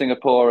perspective in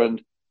Singapore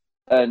and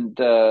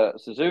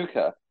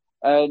Suzuka.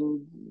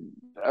 And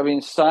I mean,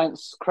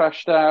 Sainz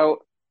crashed out.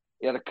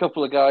 He had a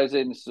couple of guys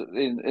in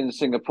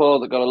Singapore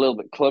that got a little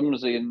bit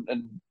clumsy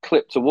and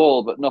clipped a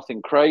wall, but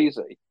nothing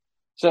crazy.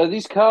 So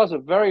these cars are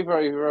very,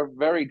 very,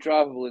 very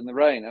drivable in the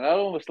rain. And I'd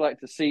almost like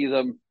to see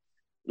them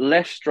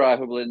less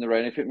drivable in the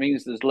rain if it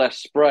means there's less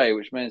spray,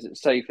 which means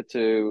it's safer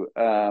to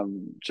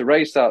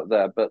race out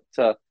there. But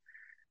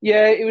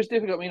it was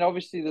difficult. I mean,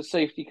 obviously, there's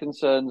safety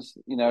concerns,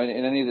 in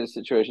any of those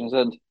situations.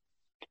 And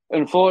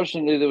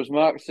unfortunately, there was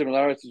marked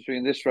similarities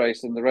between this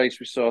race and the race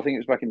we saw. I think it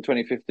was back in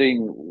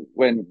 2015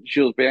 when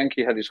Jules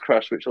Bianchi had his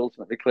crash, which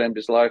ultimately claimed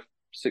his life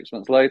 6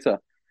 months later.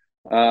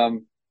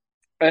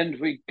 And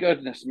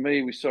goodness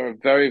me, we saw a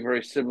very,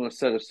 very similar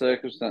set of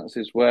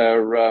circumstances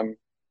where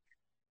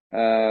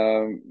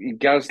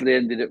Gasly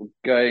ended up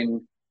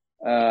going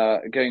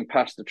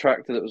past the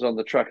tractor that was on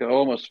the track at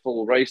almost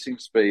full racing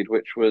speed,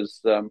 which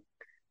was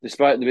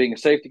despite there being a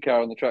safety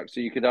car on the track. So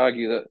you could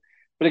argue that,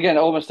 but again,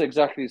 almost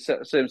exactly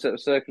the same set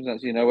of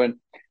circumstances. You know, when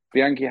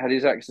Bianchi had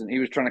his accident, he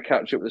was trying to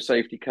catch up with the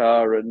safety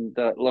car and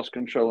lost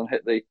control and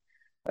hit the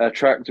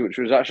tractor, which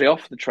was actually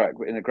off the track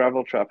in a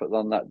gravel trap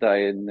on that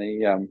day in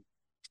the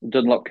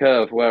Dunlop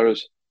curve.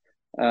 Whereas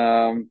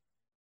the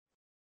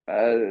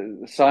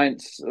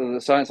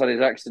Science had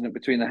his accident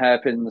between the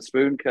hairpin and the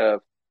spoon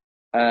curve,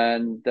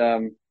 and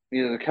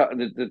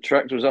the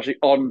tractor was actually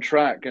on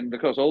track, and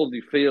because all of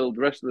the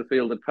rest of the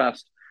field had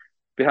passed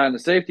behind the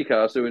safety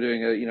car, so we're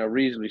doing a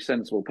reasonably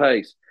sensible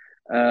pace.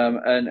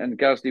 And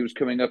Gasly was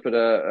coming up at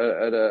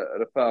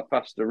a far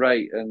faster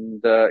rate,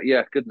 and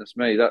goodness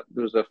me, there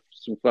was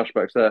some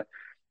flashbacks there.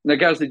 Now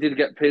Gasly did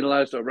get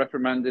penalised or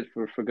reprimanded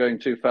for going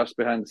too fast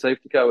behind the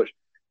safety car, which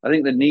I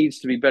think there needs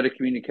to be better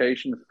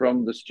communication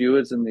from the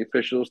stewards and the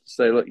officials to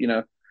say, look,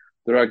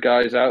 there are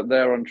guys out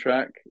there on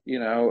track,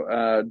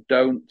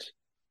 don't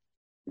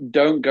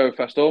go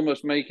fast.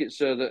 Almost make it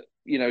so that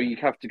you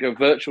have to go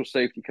virtual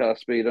safety car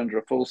speed under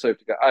a full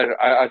safety car.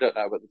 I don't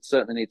know, but they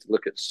certainly need to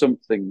look at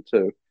something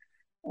too.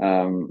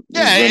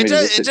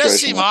 It does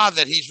seem odd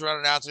that he's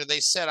running out there. They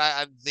said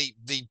the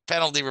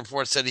penalty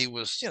report said he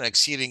was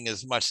exceeding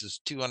as much as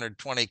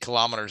 220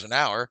 kilometers an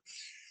hour.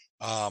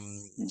 Under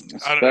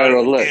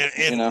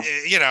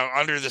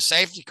the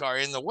safety car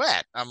in the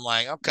wet. I'm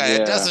like, okay,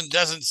 It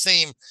doesn't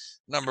seem,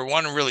 number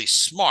one, really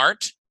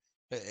smart,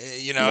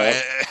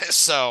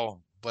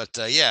 So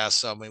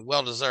I mean,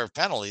 well-deserved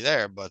penalty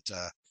there, but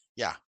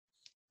yeah.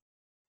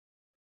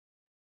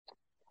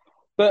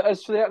 But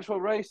as for the actual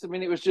race, I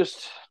mean, it was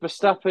just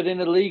Verstappen in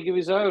a league of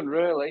his own,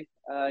 really.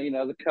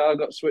 The car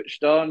got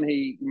switched on.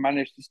 He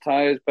managed his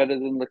tyres better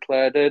than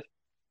Leclerc did,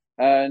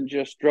 and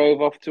just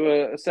drove off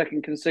to a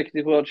second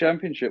consecutive world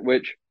championship,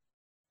 which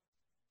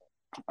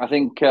I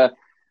think,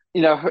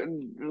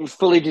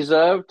 fully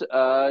deserved.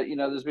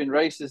 There's been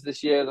races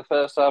this year, the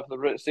first half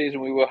of the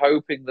season, we were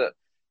hoping that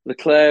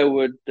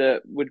Leclerc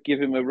would give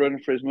him a run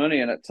for his money,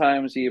 and at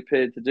times he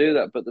appeared to do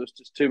that, but there was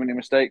just too many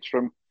mistakes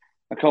from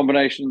a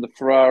combination of the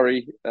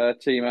Ferrari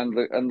team and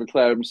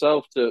Leclerc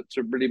himself to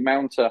really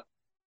mount a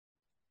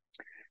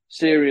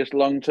serious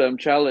long-term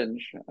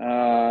challenge.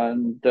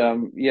 And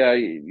Red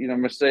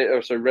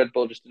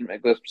Bull just didn't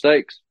make those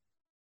mistakes.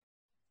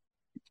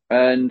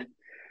 And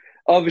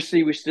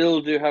obviously, we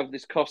still do have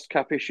this cost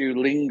cap issue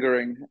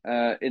lingering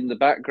in the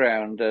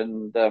background,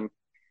 and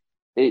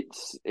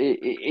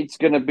it's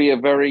going to be a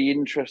very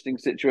interesting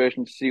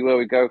situation to see where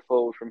we go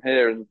forward from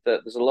here. And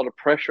there's a lot of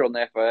pressure on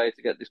the FIA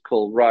to get this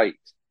call right.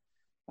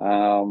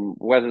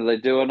 Whether they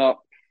do or not,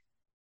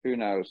 who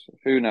knows?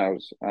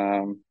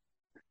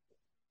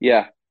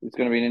 It's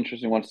going to be an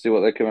interesting one to see what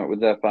they come up with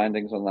their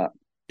findings on that.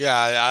 Yeah,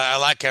 I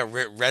like how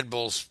Red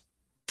Bull's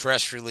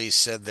press release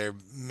said their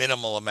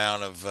minimal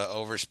amount of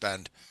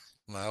overspend.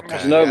 Okay.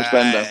 It's an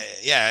overspend,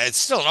 it's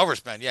still an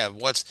overspend.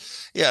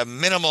 Yeah,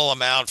 minimal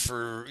amount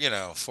for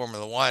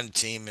Formula One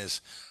team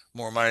is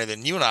more money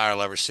than you and I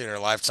will ever see in our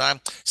lifetime.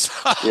 So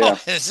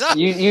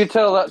you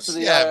tell that to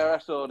the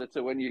IRS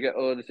auditor when you get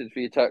audited for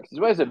your taxes.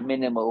 Where's a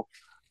minimal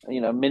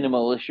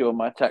issue on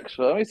my tax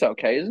form? It's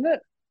okay, isn't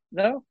it?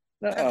 No.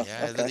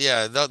 Okay.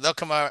 They'll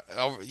come out.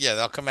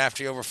 They'll come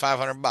after you over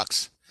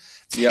 $500.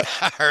 Yeah,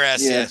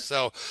 IRS. Yeah.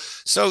 So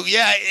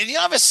and you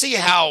obviously see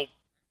how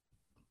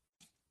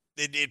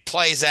it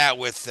plays out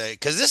with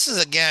because this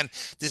is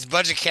this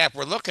budget cap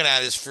we're looking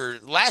at is for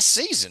last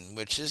season,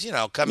 which is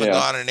coming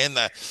on and in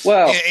the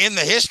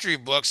history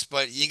books.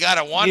 But you got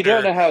to wonder. You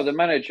don't know how the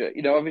manager.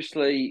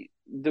 Obviously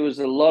there was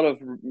a lot of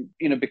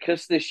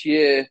because this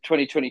year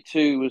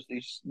 2022 was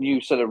these new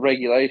set of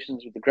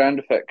regulations with the ground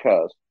effect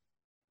cars.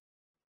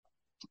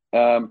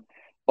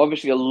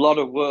 Obviously, a lot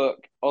of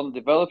work on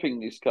developing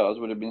these cars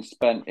would have been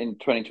spent in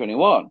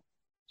 2021.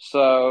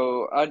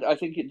 So I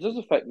think it does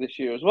affect this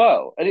year as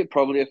well. And it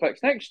probably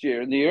affects next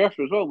year and the year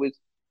after as well with,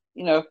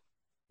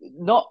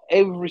 not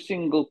every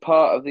single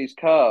part of these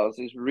cars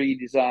is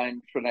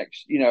redesigned for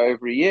next,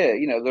 every year.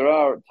 There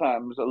are at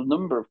times a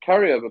number of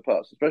carryover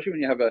parts, especially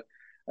when you have a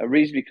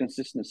reasonably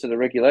consistent set of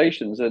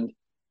regulations. And,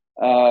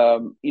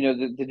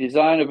 the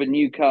design of a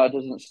new car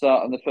doesn't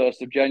start on the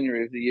 1st of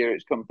January of the year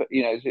it's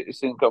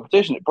in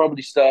competition. It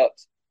probably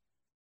starts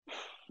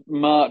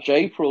March,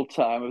 April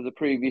time of the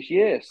previous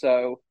year.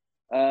 So,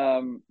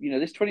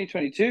 this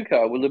 2022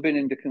 car will have been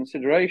under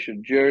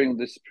consideration during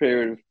this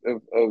period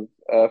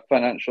of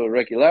financial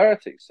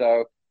irregularity.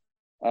 So,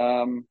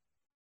 there's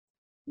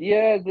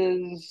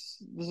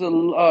a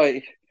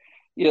lot.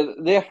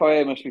 The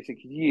FIA must be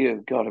thinking,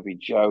 you've got to be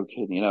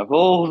joking. Of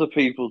all the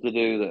people to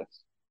do this,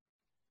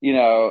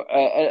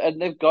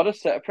 and they've got to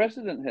set a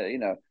precedent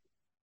here.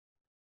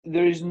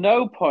 There is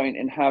no point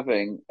in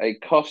having a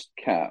cost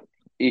cap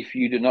if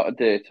you do not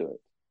adhere to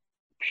it.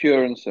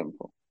 Pure and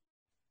simple.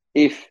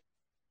 If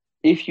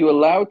you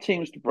allow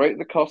teams to break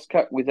the cost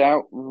cap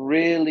without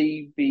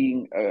really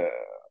being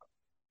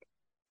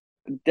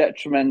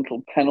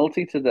detrimental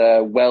penalty to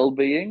their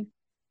well-being,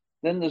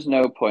 then there's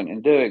no point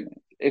in doing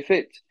it. If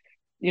it,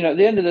 at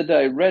the end of the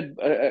day,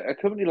 a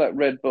company like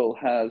Red Bull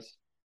has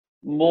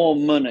more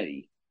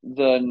money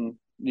than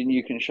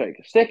you can shake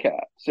a stick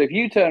at. So if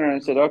you turn around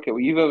and said, okay, well,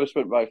 you've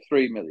overspent by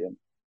 3 million,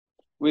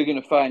 we're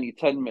going to fine you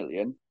 10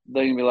 million,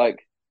 they're going to be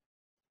like,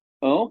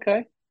 oh,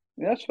 okay,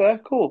 yeah, that's fair,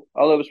 cool.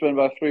 I'll overspend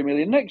by 3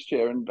 million next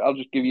year, and I'll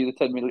just give you the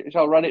 10 million.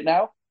 Shall I run it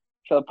now?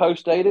 Shall I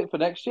post date it for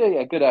next year?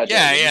 Yeah, good idea.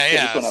 Yeah.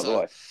 This one out of the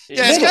way.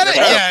 It's got to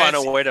find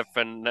a way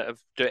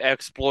to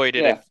exploit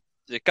it. Yeah.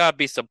 There got to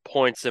be some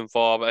points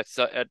involved.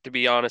 To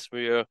be honest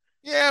with you.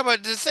 Yeah,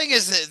 but the thing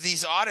is that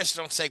these audits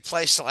don't take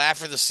place till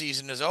after the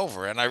season is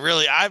over, and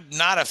I'm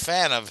not a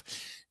fan of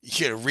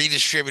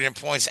redistributing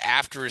points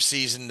after a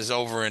season is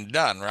over and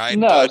done, right?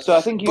 No, so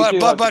I think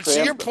but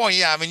to your point,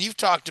 yeah, I mean, you've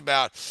talked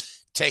about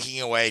taking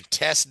away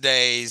test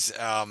days,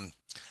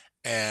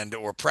 and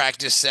or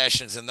practice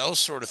sessions and those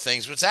sort of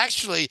things, which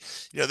actually,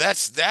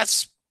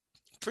 that's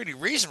pretty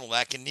reasonable.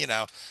 That can,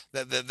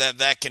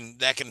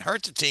 that can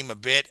hurt the team a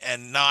bit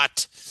and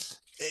not,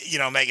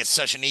 make it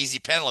such an easy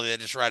penalty to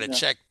just write a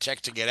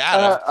check to get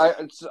out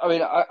of.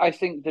 I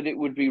think that it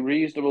would be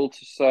reasonable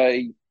to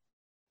say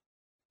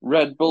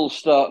Red Bull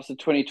starts the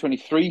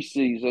 2023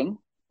 season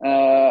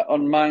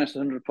on minus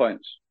 100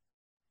 points,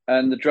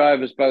 and the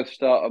drivers both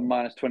start on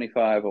minus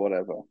 25 or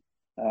whatever.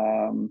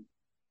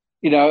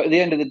 At the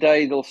end of the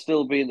day, they'll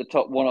still be in the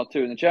top 1 or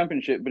 2 in the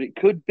championship, but it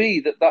could be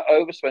that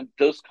overspend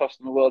does cost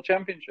them the world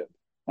championship.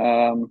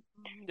 It'll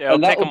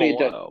take them a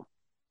while.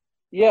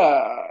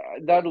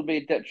 That'll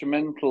be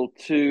detrimental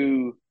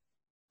to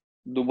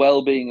the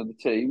well-being of the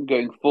team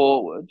going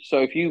forward. So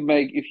if you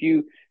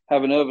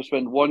have an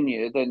overspend 1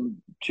 year,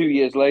 then 2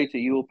 years later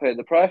you will pay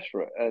the price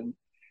for it, and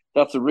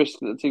that's a risk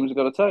that the teams have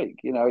got to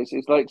take.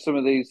 It's like some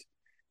of these.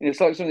 It's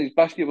like some of these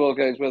basketball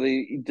games where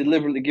they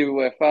deliberately give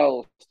away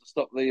fouls to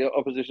stop the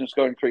opposition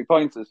scoring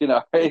 3-pointers.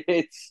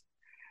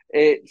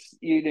 It's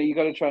you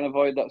got to try and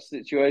avoid that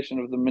situation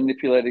of them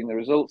manipulating the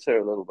results here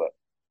a little bit.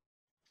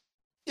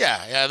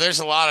 Yeah. There's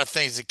a lot of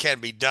things that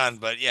can be done,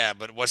 but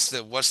what's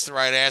the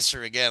right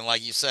answer? Again,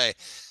 like you say,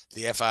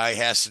 the FIA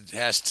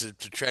has to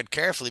tread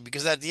carefully,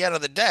 because at the end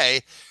of the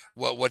day,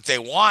 what they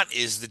want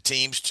is the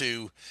teams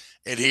to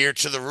adhere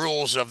to the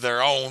rules of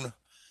their own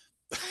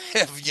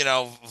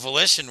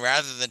volition,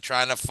 rather than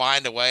trying to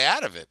find a way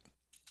out of it.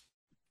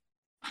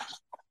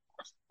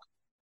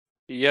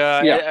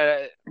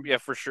 Yeah,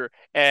 for sure.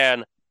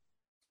 And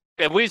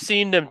we've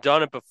seen them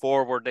done it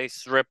before, where they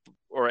strip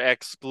or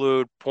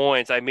exclude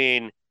points. I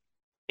mean,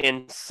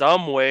 in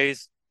some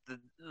ways,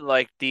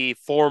 like the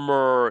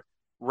former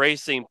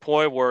Racing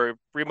Point, where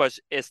pretty much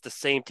it's the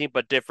same team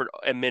but different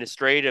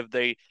administrative,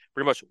 they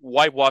pretty much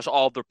whitewash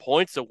all their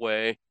points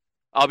away.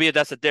 Albeit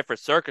that's a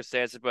different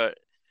circumstance, but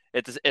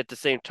at the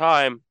same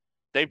time,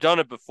 they've done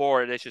it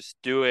before. They just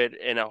do it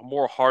in a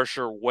more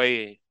harsher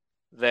way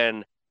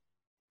than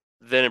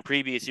in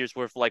previous years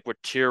with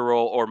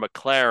Tyrrell or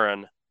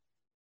McLaren.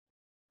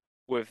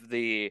 What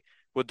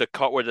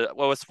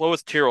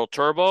was Tyrrell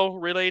Turbo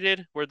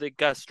related, where they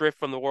got stripped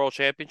from the World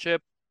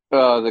Championship?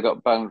 Oh, they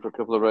got banned for a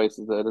couple of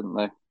races there, didn't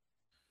they?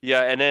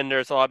 Yeah, and then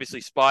there's obviously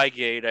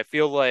Spygate. I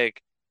feel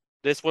like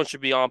this one should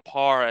be on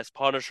par as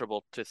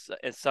punishable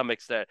in some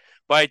extent.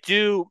 But I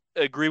do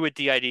agree with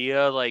the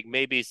idea, like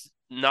maybe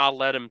not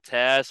let him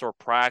test or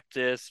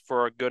practice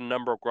for a good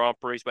number of Grand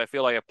Prix. But I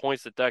feel like a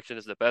points deduction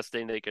is the best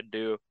thing they could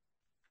do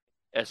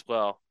as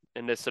well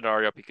in this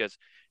scenario, because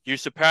you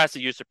surpass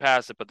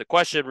it. But the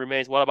question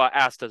remains, what about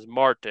Aston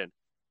Martin?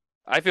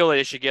 I feel like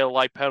they should get a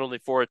light penalty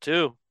for it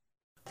too.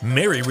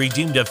 Mary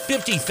redeemed a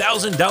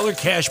 $50,000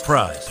 cash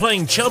prize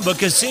playing Chumba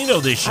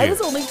Casino this year. I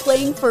was only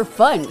playing for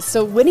fun,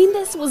 so winning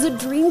this was a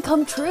dream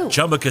come true.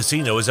 Chumba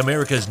Casino is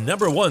America's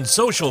 #1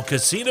 social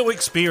casino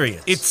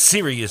experience. It's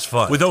serious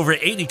fun. With over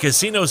 80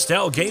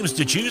 casino-style games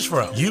to choose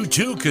from, you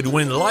too could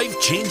win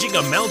life-changing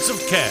amounts of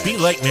cash. Be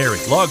like Mary.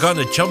 Log on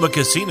to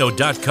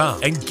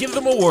ChumbaCasino.com and give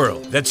them a whirl.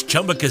 That's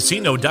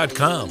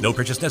ChumbaCasino.com. No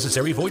purchase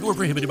necessary. Void or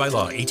prohibited by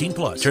law.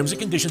 18+. Terms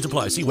and conditions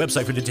apply. See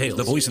website for details.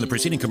 The voice in the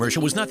preceding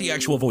commercial was not the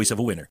actual voice of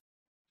a winner.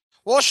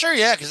 Well, sure,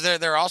 yeah, because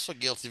they're also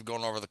guilty of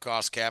going over the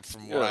cost cap,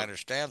 from what I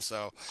understand.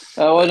 So,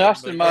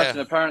 Aston Martin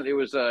apparently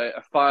was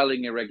a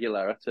filing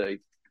irregularity.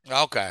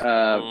 Okay.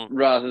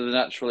 Rather than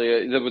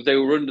actually, they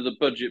were under the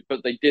budget,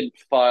 but they didn't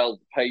file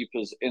the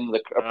papers in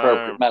the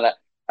appropriate manner.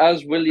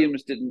 As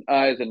Williams didn't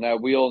either. Now,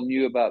 we all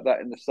knew about that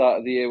in the start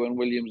of the year when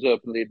Williams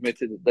openly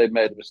admitted that they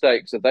made a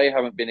mistake. So they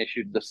haven't been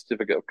issued the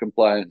certificate of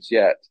compliance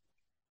yet.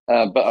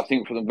 But I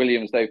think for the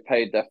Williams, they've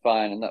paid their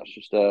fine, and that's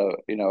just a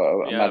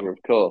matter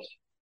of course.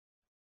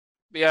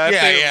 Yeah,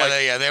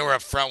 they were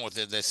upfront with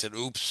it. They said,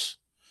 "Oops."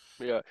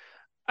 Yeah,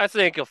 I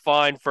think a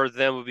fine for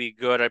them would be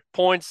good. At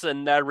points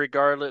in that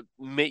regard,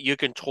 you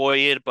can toy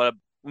it, but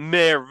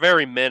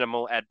very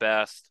minimal at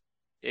best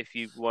if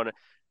you want to,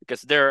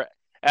 because they're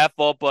at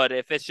fault. But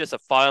if it's just a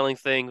filing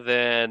thing,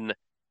 then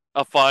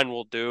a fine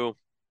will do.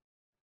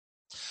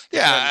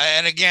 Yeah,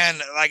 and again,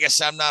 like I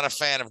said, I'm not a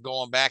fan of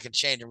going back and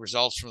changing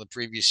results from the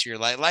previous year.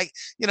 Like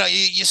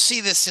you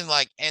see this in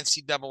like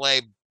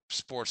NCAA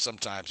sports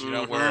sometimes,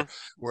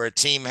 where a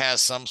team has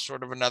some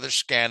sort of another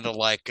scandal,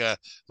 like they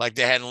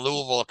had in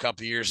Louisville a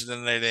couple of years,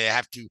 and then they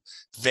have to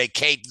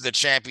vacate the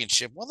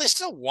championship. Well, they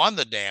still won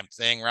the damn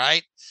thing,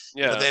 right?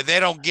 Yeah, they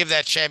don't give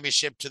that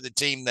championship to the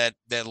team that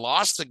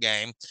lost the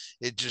game.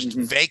 It just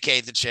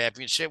vacate the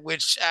championship,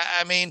 which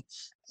I mean,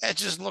 it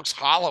just looks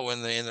hollow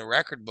in the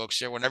record books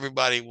here when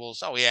everybody will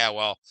say, oh yeah,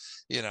 well,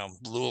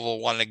 Louisville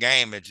won the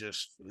game. It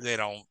just they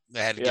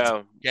had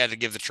to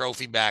give the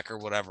trophy back or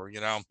whatever,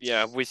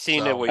 Yeah, we've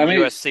seen it with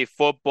USC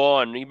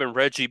football and even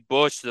Reggie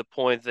Bush to the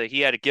point that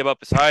he had to give up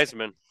his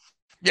Heisman.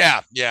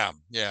 Yeah.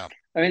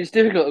 I mean, it's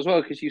difficult as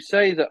well because you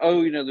say that,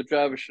 the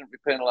driver shouldn't be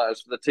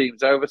penalised for the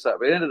team's oversight.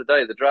 But at the end of the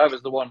day, the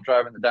driver's the one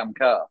driving the damn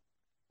car.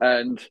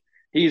 And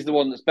he's the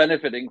one that's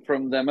benefiting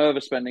from them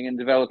overspending and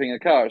developing a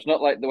car. It's not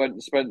like they went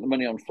and spent the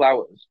money on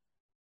flowers.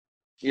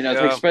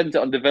 They spent it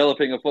on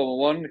developing a Formula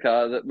One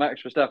car that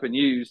Max Verstappen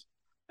used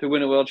to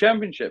win a world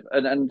championship.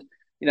 And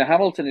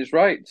Hamilton is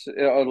right.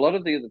 A lot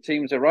of the other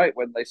teams are right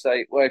when they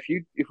say, well,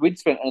 if we'd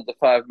spent another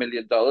 $5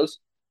 million,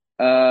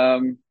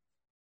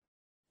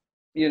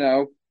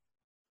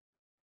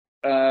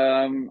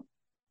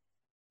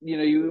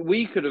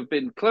 we could have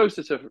been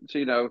closer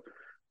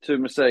to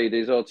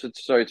Mercedes or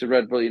to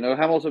Red Bull.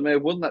 Hamilton may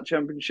have won that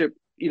championship,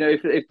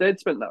 if they'd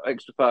spent that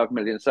extra $5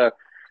 million. So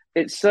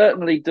it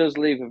certainly does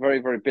leave a very,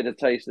 very bitter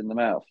taste in the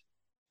mouth.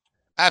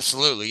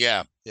 Absolutely.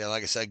 Yeah. Yeah.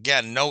 Like I said,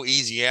 again, no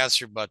easy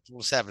answer, but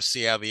we'll just have to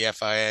see how the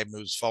FIA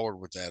moves forward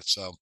with that.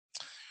 So, all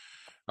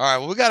right.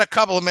 Well, we got a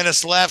couple of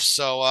minutes left.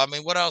 So, I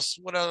mean, what else?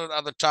 What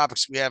other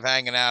topics we have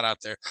hanging out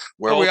there?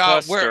 Where Cole we are?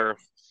 Custer.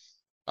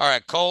 All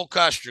right. Cole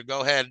Custer,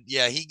 go ahead.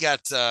 Yeah. He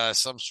got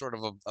some sort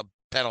of a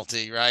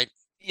penalty, right?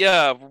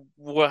 Yeah,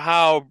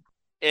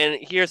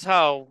 here's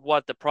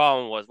what the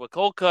problem was. With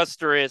Cole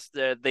Custer is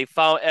that they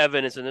found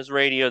evidence in his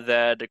radio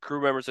that the crew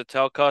members would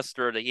tell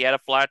Custer that he had a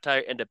flat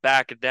tire and to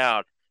back it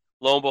down.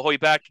 Lo and behold, he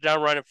backed it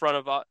down right in front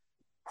of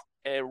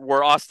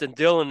where Austin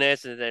Dillon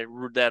is, and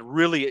that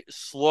really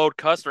slowed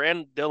Custer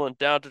and Dillon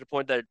down to the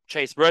point that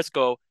Chase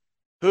Briscoe,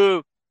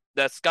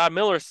 that Scott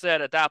Miller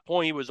said at that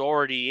point he was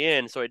already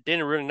in, so it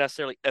didn't really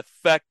necessarily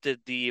affect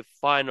the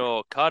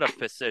final cut-off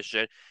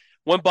position.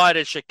 Went by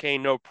the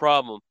chicane, no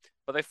problem.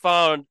 But they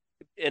found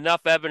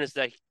enough evidence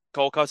that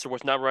Cole Custer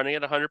was not running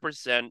at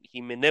 100%. He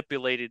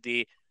manipulated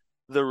the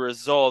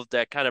result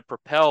that kind of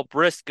propelled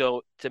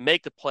Briscoe to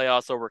make the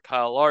playoffs over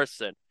Kyle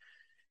Larson.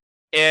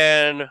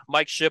 And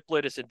Mike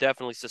Shiplett is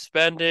indefinitely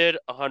suspended,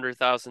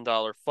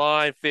 $100,000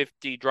 fine,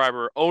 50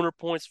 driver owner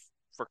points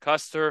for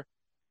Custer.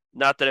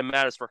 Not that it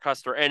matters for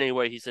Custer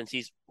anyway, since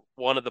he's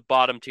one of the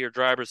bottom tier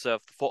drivers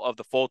of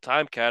the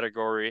full-time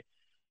category.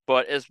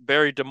 But it's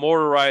very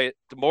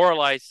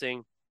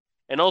demoralizing,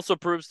 and also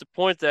proves the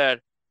point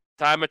that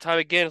time and time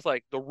again, it's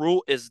like the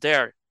rule is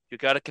there. You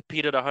got to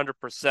compete at 100%.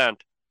 If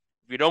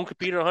you don't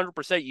compete at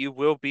 100%, you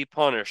will be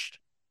punished.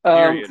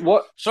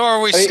 What? So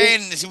are we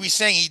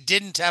saying he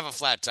didn't have a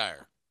flat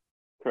tire?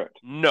 Correct.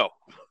 No.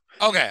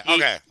 Okay. All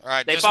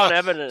right. They found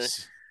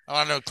evidence. I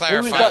want to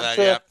clarify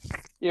that.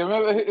 Yeah.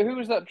 Remember who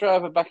was that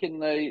driver back in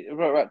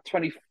the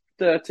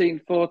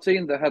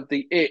 2013-14 that had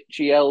the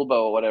itchy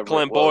elbow or whatever?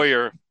 Clint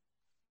Boyer.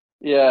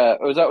 Yeah,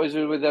 was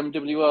with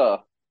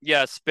MWR?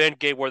 Yeah,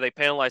 Spingate, where they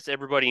penalized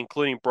everybody,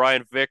 including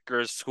Brian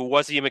Vickers, who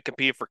wasn't even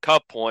competing for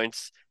cup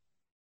points.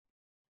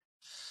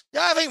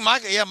 Yeah, I think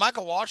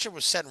Michael Waltrip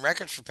was setting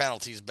records for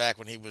penalties back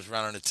when he was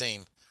running the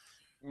team.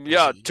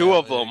 Yeah, two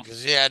of them.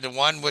 Because he had the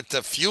one with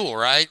the fuel,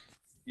 right?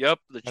 Yep,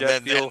 the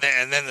jet fuel.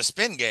 And then the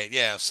Spingate,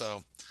 yeah.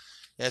 So,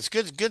 yeah, it's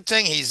good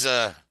thing he's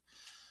what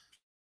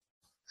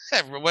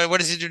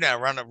does he do now?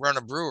 Run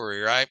a brewery,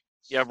 right?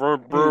 Yeah,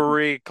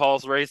 brewery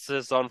calls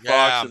races on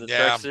Fox in the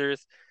Truck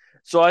Series.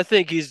 So I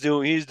think he's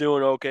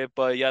doing okay.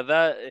 But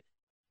yeah,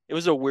 it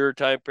was a weird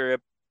time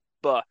period.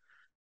 But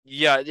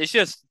yeah, it's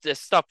just this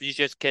stuff you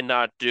just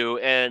cannot do.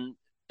 And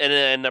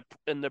in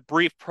the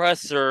brief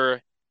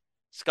presser,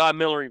 Scott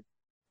Miller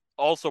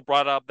also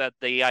brought up that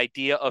the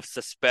idea of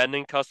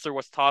suspending Custer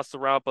was tossed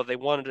around, but they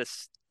wanted to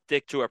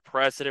stick to a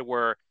precedent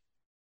where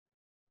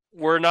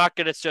we're not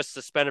going to just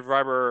suspend a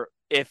driver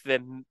if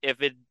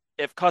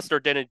Custer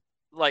didn't,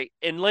 like,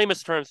 in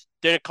lamest terms,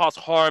 didn't cause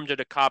harm to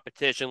the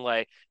competition,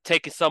 like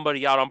taking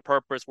somebody out on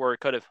purpose where it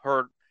could have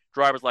hurt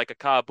drivers like a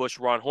Kyle Busch,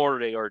 Ron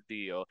Hornaday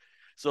ordeal.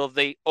 So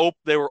they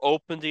were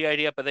open to the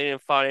idea, but they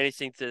didn't find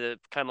anything to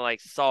kind of like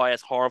saw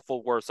as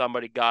harmful where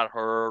somebody got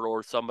hurt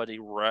or somebody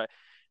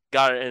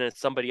got in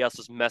somebody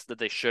else's mess that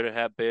they shouldn't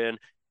have been.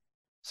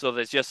 So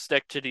they just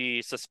stick to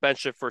the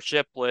suspension for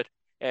Shiplett,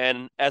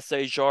 and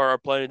SHR are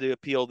planning to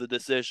appeal the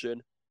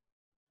decision.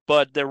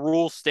 But the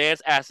rule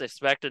stands as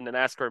expected, and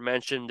Ascar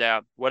mentioned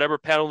that whatever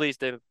penalties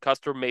the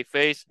customer may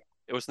face,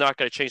 it was not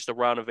going to change the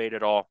round of 8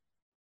 at all.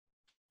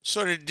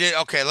 So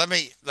okay, let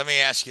me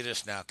ask you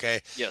this now,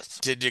 okay? Yes.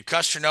 Did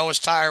Custer know his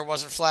tire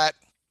wasn't flat?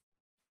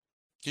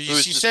 You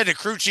said the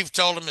crew chief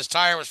told him his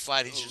tire was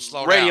flat. He should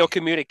slow down. Radio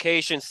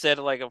communication said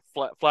like a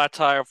flat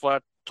tire,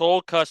 flat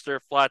told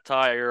Custer flat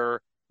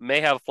tire,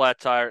 may have a flat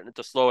tire, and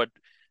to slow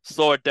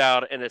it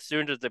down. And as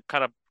soon as they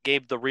kind of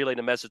gave the relay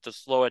the message to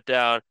slow it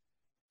down,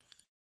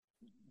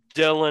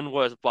 Dillon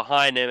was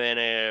behind him,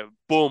 and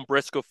boom,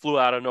 Briscoe flew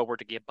out of nowhere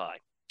to get by.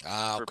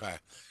 Okay.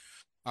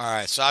 All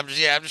right. So I'm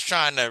just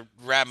trying to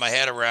wrap my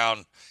head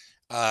around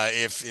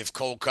if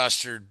Cole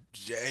Custer,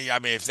 I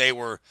mean, if they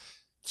were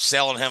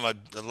selling him a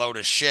load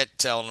of shit,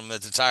 telling him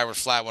that the tire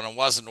was flat when it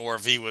wasn't, or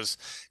if he was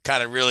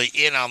kind of really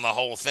in on the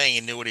whole thing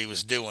and knew what he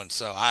was doing.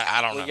 So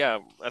I don't know. Yeah,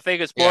 I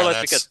think it's more or less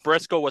because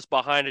Briscoe was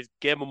behind it,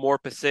 give him more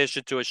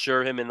position to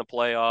assure him in the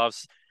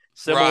playoffs.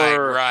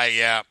 Similar, right,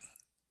 yeah.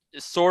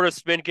 Sort of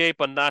spin gate,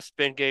 but not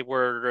spin gate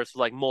where there's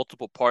like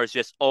multiple parts,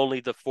 just only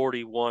the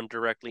 41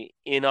 directly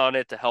in on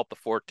it to help the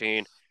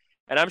 14.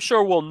 And I'm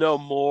sure we'll know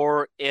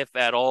more, if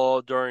at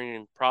all,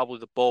 during probably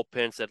the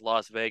bullpens at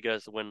Las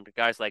Vegas when the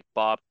guys like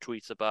Bob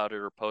tweets about it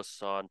or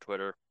posts on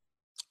Twitter.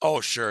 Oh,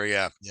 sure,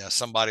 yeah.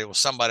 Somebody will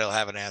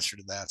have an answer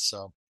to that.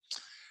 So,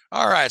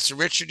 all right. So,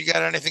 Richard, you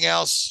got anything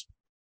else?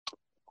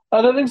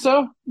 I don't think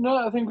so.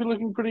 No, I think we're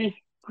looking pretty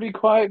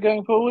quiet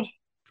going forward.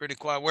 Pretty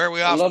quiet. Where are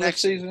we off next? A lot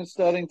next? of season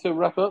starting to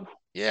wrap up.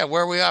 Yeah,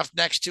 where are we off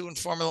next to in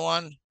Formula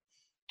One?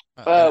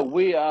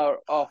 We are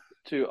off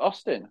to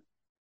Austin.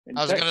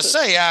 I was going to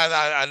say,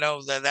 I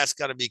know that's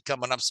got to be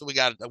coming up. So we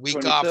got a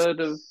week off.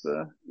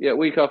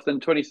 Week off. Then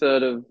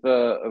 23rd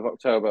of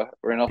October,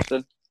 we're in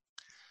Austin.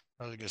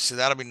 I was going to say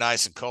that'll be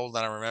nice and cold.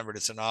 And I remembered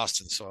it's in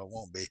Austin, so it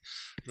won't be.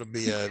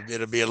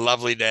 It'll be a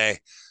lovely day.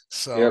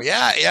 So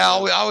yep. Yeah.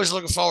 Always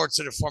looking forward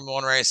to the Formula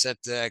One race at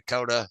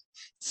COTA.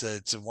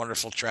 It's a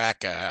wonderful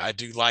track. I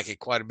do like it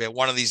quite a bit.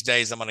 One of these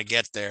days I'm going to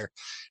get there.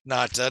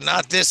 Not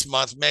this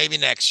month, maybe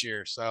next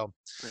year. So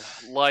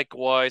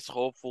likewise,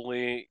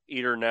 hopefully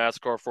either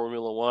NASCAR,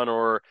 Formula One,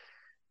 or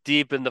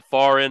deep in the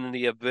far end of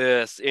the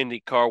abyss,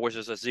 IndyCar, which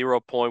is a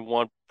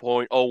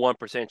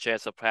 0.1%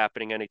 chance of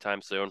happening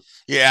anytime soon.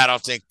 Yeah, I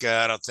don't think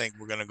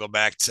we're going to go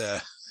back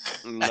to.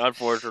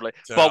 Unfortunately,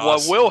 but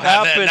what will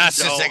happen? Not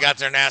since they got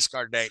their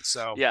NASCAR date.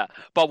 So yeah,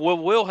 but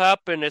what will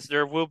happen is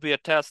there will be a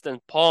test in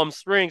Palm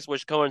Springs,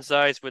 which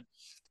coincides with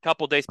a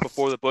couple days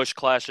before the Busch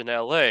Clash in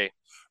LA.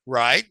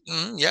 Right.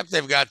 Yep.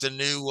 They've got the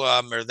new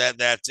or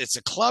that it's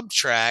a club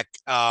track.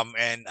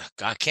 And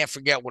I can't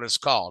forget what it's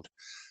called.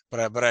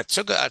 But I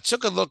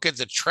took a look at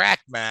the track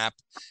map.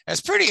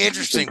 It's a pretty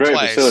interesting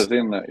place. Facility,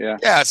 isn't it? Yeah.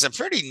 Yeah, it's a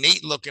pretty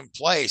neat looking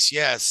place.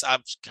 Yes. I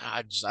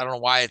don't know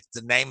why it's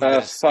the name of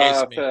it.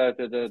 I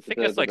think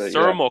it's like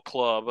Thermal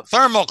Club.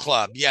 Thermal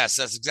Club. Yes,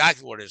 that's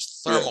exactly what it is.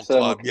 Thermal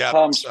Club. Yeah.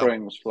 Palm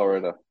Springs,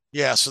 Florida.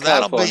 Yeah, so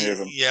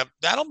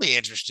that'll be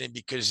interesting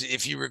because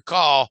if you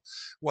recall,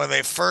 when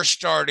they first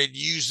started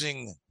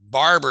using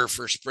Barber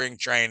for spring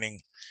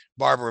training,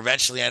 Barber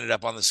eventually ended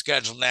up on the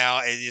schedule.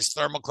 Now, is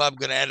Thermal Club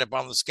going to end up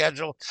on the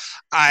schedule?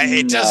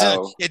 It's not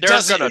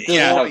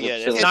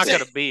going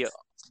to be.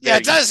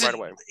 It doesn't. Right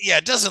away. Yeah,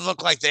 it doesn't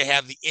look like they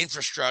have the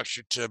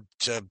infrastructure to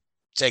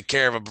take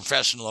care of a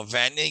professional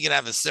event. You can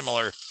have a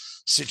similar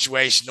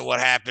situation to what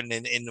happened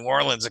in New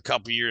Orleans a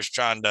couple of years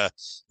trying to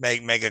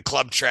make a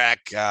club track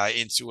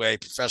into a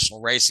professional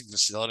racing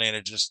facility, and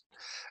it just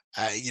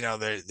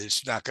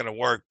it's not going to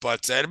work.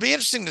 But it'll be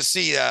interesting to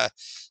see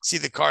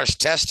the cars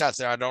test out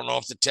there. I don't know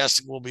if the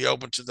testing will be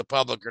open to the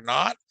public or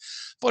not,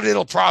 but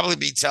it'll probably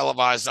be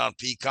televised on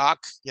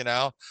Peacock,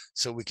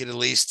 so we could at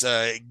least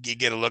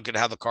get a look at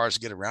how the cars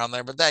get around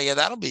there. But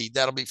that'll be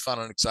fun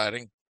and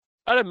exciting.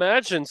 I'd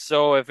imagine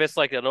so. If it's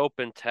like an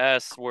open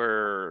test,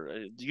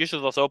 where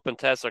usually those open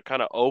tests are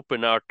kind of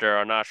open out there.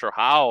 I'm not sure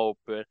how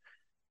open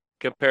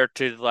compared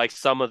to like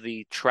some of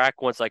the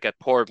track ones like at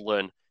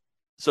Portland.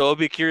 So I'll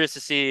be curious to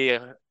see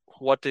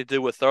what they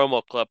do with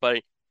Thermal Club.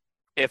 But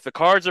if the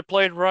cards are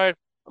played right,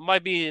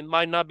 it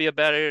might not be a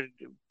bad idea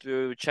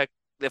to check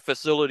the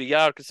facility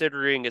out,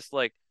 considering it's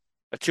like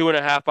a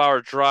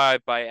 2.5-hour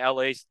drive by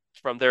LA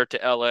from there to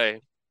LA,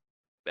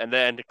 and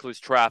then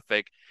includes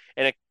traffic.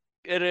 And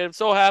it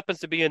so happens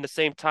to be in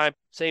the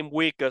same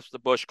week as the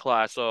Busch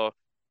Clash, so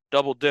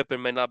double dipping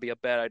may not be a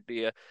bad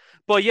idea.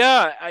 But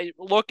yeah,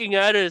 looking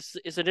at it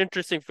is an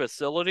interesting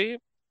facility,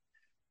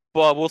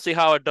 but we'll see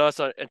how it does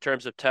in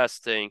terms of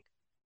testing.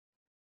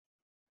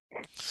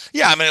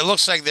 Yeah, I mean, it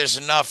looks like there's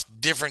enough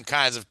different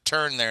kinds of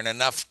turn there and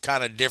enough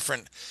kind of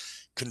different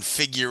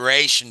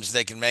configurations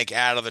they can make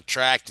out of the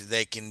track that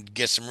they can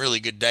get some really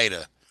good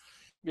data.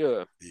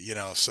 Yeah.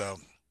 So.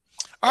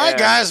 All right,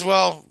 guys.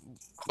 Well,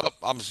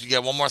 you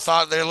got one more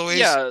thought there, Luis?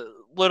 Yeah,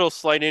 little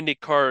slight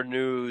IndyCar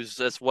news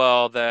as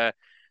well. That,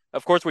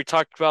 of course, we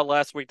talked about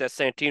last week that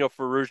Santino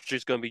Ferrucci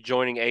is going to be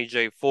joining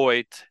AJ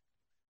Foyt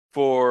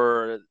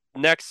for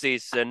next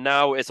season.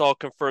 Now it's all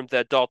confirmed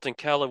that Dalton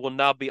Kelley will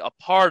now be a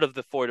part of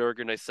the Foyt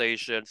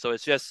organization. So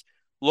it's just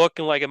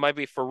looking like it might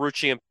be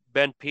Ferrucci and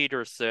Ben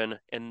Peterson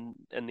in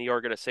the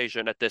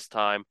organization at this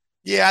time.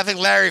 Yeah, I think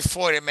Larry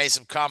Foyt had made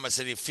some comments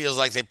that he feels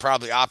like they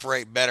probably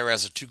operate better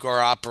as a two-car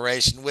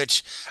operation,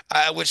 which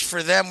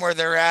for them where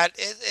they're at,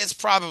 it's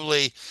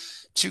probably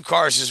 2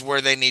 cars is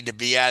where they need to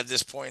be at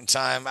this point in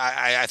time.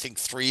 I think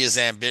 3 is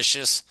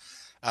ambitious.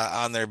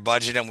 on their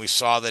budget, and we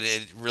saw that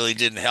it really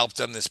didn't help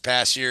them this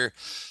past year.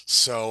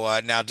 So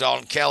now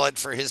Dalton Kellett,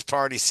 for his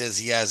part, he says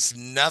he has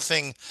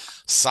nothing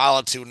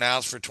solid to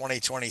announce for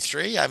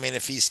 2023. I mean,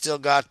 if he's still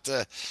got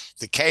the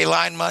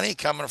K-line money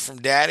coming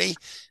from Daddy,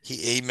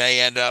 he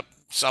may end up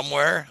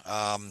somewhere.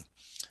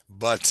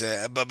 But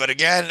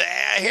again,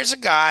 here's a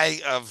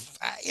guy of,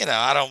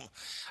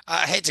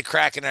 I hate to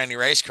crack in any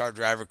race car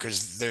driver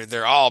because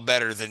they're all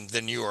better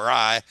than you or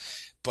I.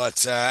 But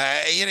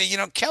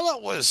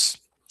Kellett was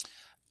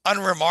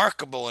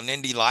unremarkable in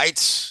Indy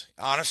Lights,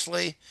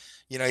 honestly.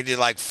 He did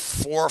like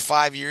 4 or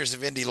 5 years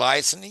of Indy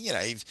Lights, and he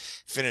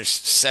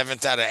finished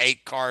 7th out of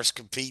 8 cars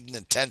competing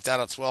and 10th out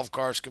of 12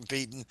 cars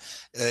competing,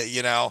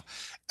 and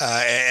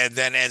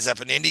then ends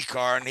up in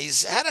IndyCar, and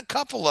he's had a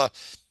couple of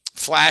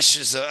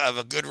flashes of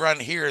a good run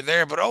here or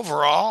there, but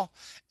overall,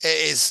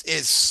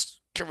 his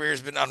career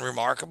has been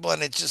unremarkable,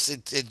 and it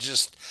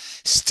just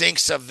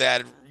stinks of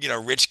that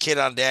rich kid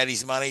on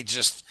daddy's money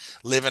just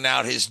living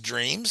out his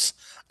dreams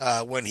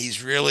when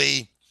he's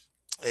really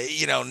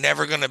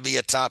never going to be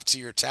a top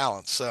tier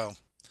talent. So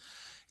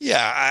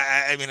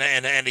yeah, I mean,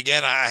 and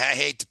again, I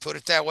hate to put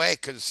it that way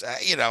because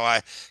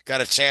I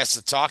got a chance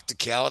to talk to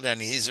Kellett, and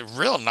he's a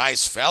real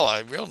nice fella,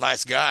 a real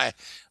nice guy,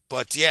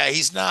 but yeah,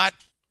 he's not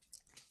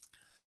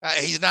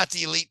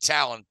the elite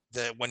talent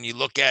that when you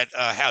look at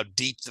how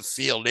deep the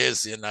field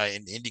is in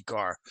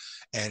IndyCar,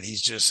 and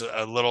he's just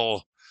a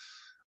little,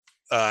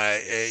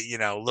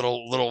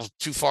 little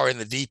too far in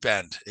the deep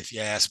end, if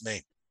you ask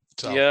me.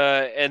 So.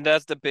 Yeah, and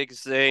that's the big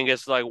thing.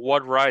 It's like,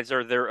 what rides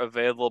are there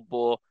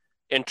available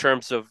in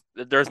terms of?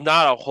 There's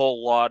not a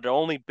whole lot. The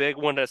only big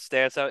one that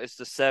stands out is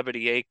the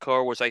 78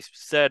 car, which I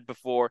said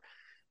before.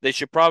 They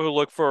should probably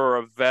look for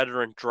a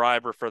veteran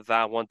driver for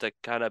that one to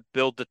kind of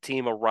build the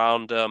team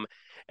around them.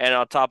 And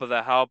on top of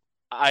that, how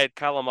I had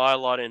Callum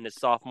Ilott in his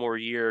sophomore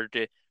year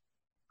to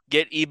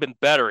get even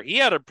better. He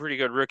had a pretty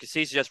good rookie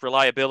season, just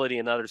reliability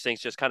and other things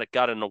just kind of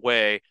got in the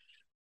way.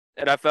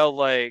 And I felt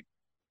like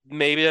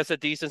maybe that's a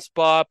decent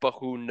spot, but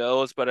who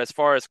knows? But as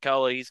far as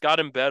Kelly, he's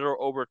gotten better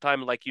over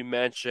time, like you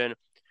mentioned.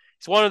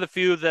 He's one of the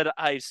few that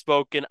I've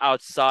spoken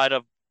outside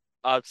of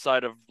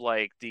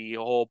like the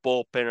whole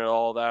bullpen and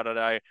all that, and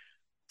I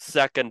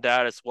second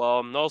that as well.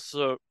 And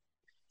also,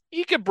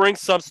 he could bring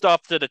some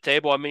stuff to the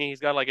table. I mean, he's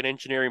got like an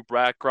engineering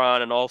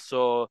background, and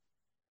also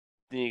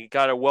he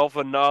got a wealth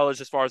of knowledge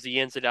as far as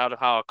the ins and outs of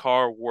how a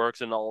car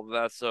works and all of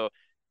that. So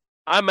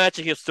I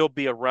imagine he'll still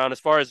be around. As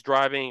far as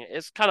driving,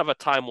 it's kind of a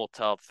time will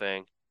tell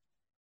thing.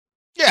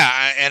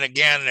 Yeah, and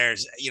again,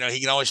 there's he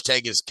can always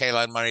take his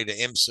K-line money to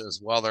IMSA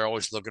as well. They're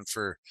always looking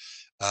for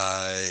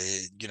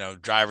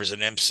drivers in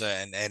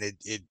IMSA, and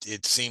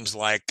it seems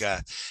like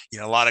a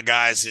lot of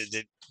guys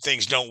that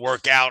things don't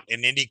work out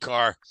in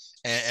IndyCar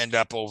and end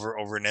up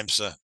over in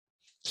IMSA.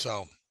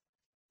 So,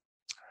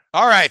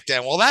 all right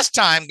then. Well, that's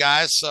time,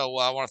 guys. So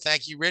I want to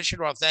thank you, Richard.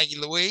 I want to thank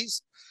you,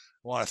 Louise.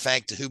 I want to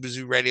thank the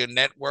Hoobazoo Radio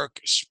Network,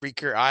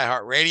 Spreaker,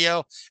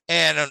 iHeartRadio,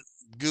 and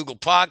Google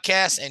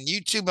Podcasts and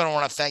YouTube. And I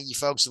want to thank you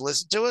folks who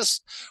listen to us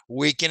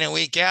week in and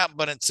week out.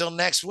 But until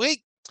next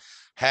week,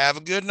 have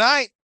a good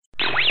night.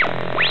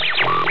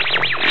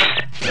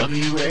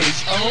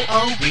 WHOOBAZOO,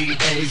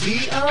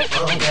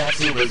 that's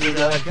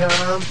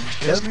Hoobazoo.com.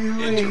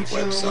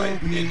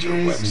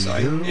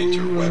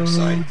 Enter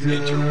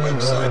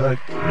website.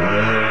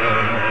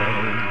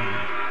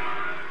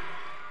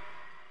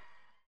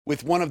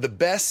 With one of the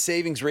best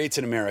savings rates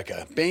in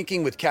America,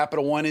 banking with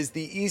Capital One is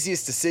the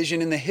easiest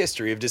decision in the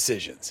history of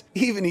decisions.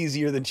 Even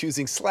easier than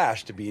choosing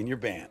Slash to be in your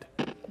band.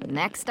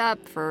 Next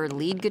up for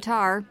lead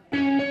guitar.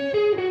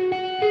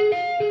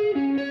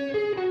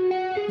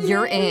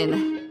 You're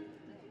in.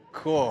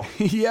 Cool.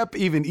 Yep,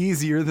 even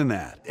easier than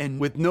that. And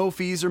with no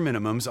fees or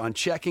minimums on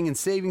checking and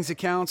savings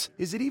accounts,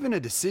 is it even a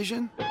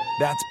decision?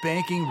 That's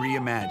banking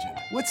reimagined.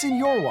 What's in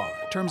your wallet?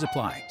 Terms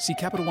apply. See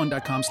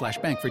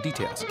CapitalOne.com/bank for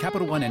details.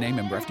 Capital One NA,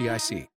 member FDIC.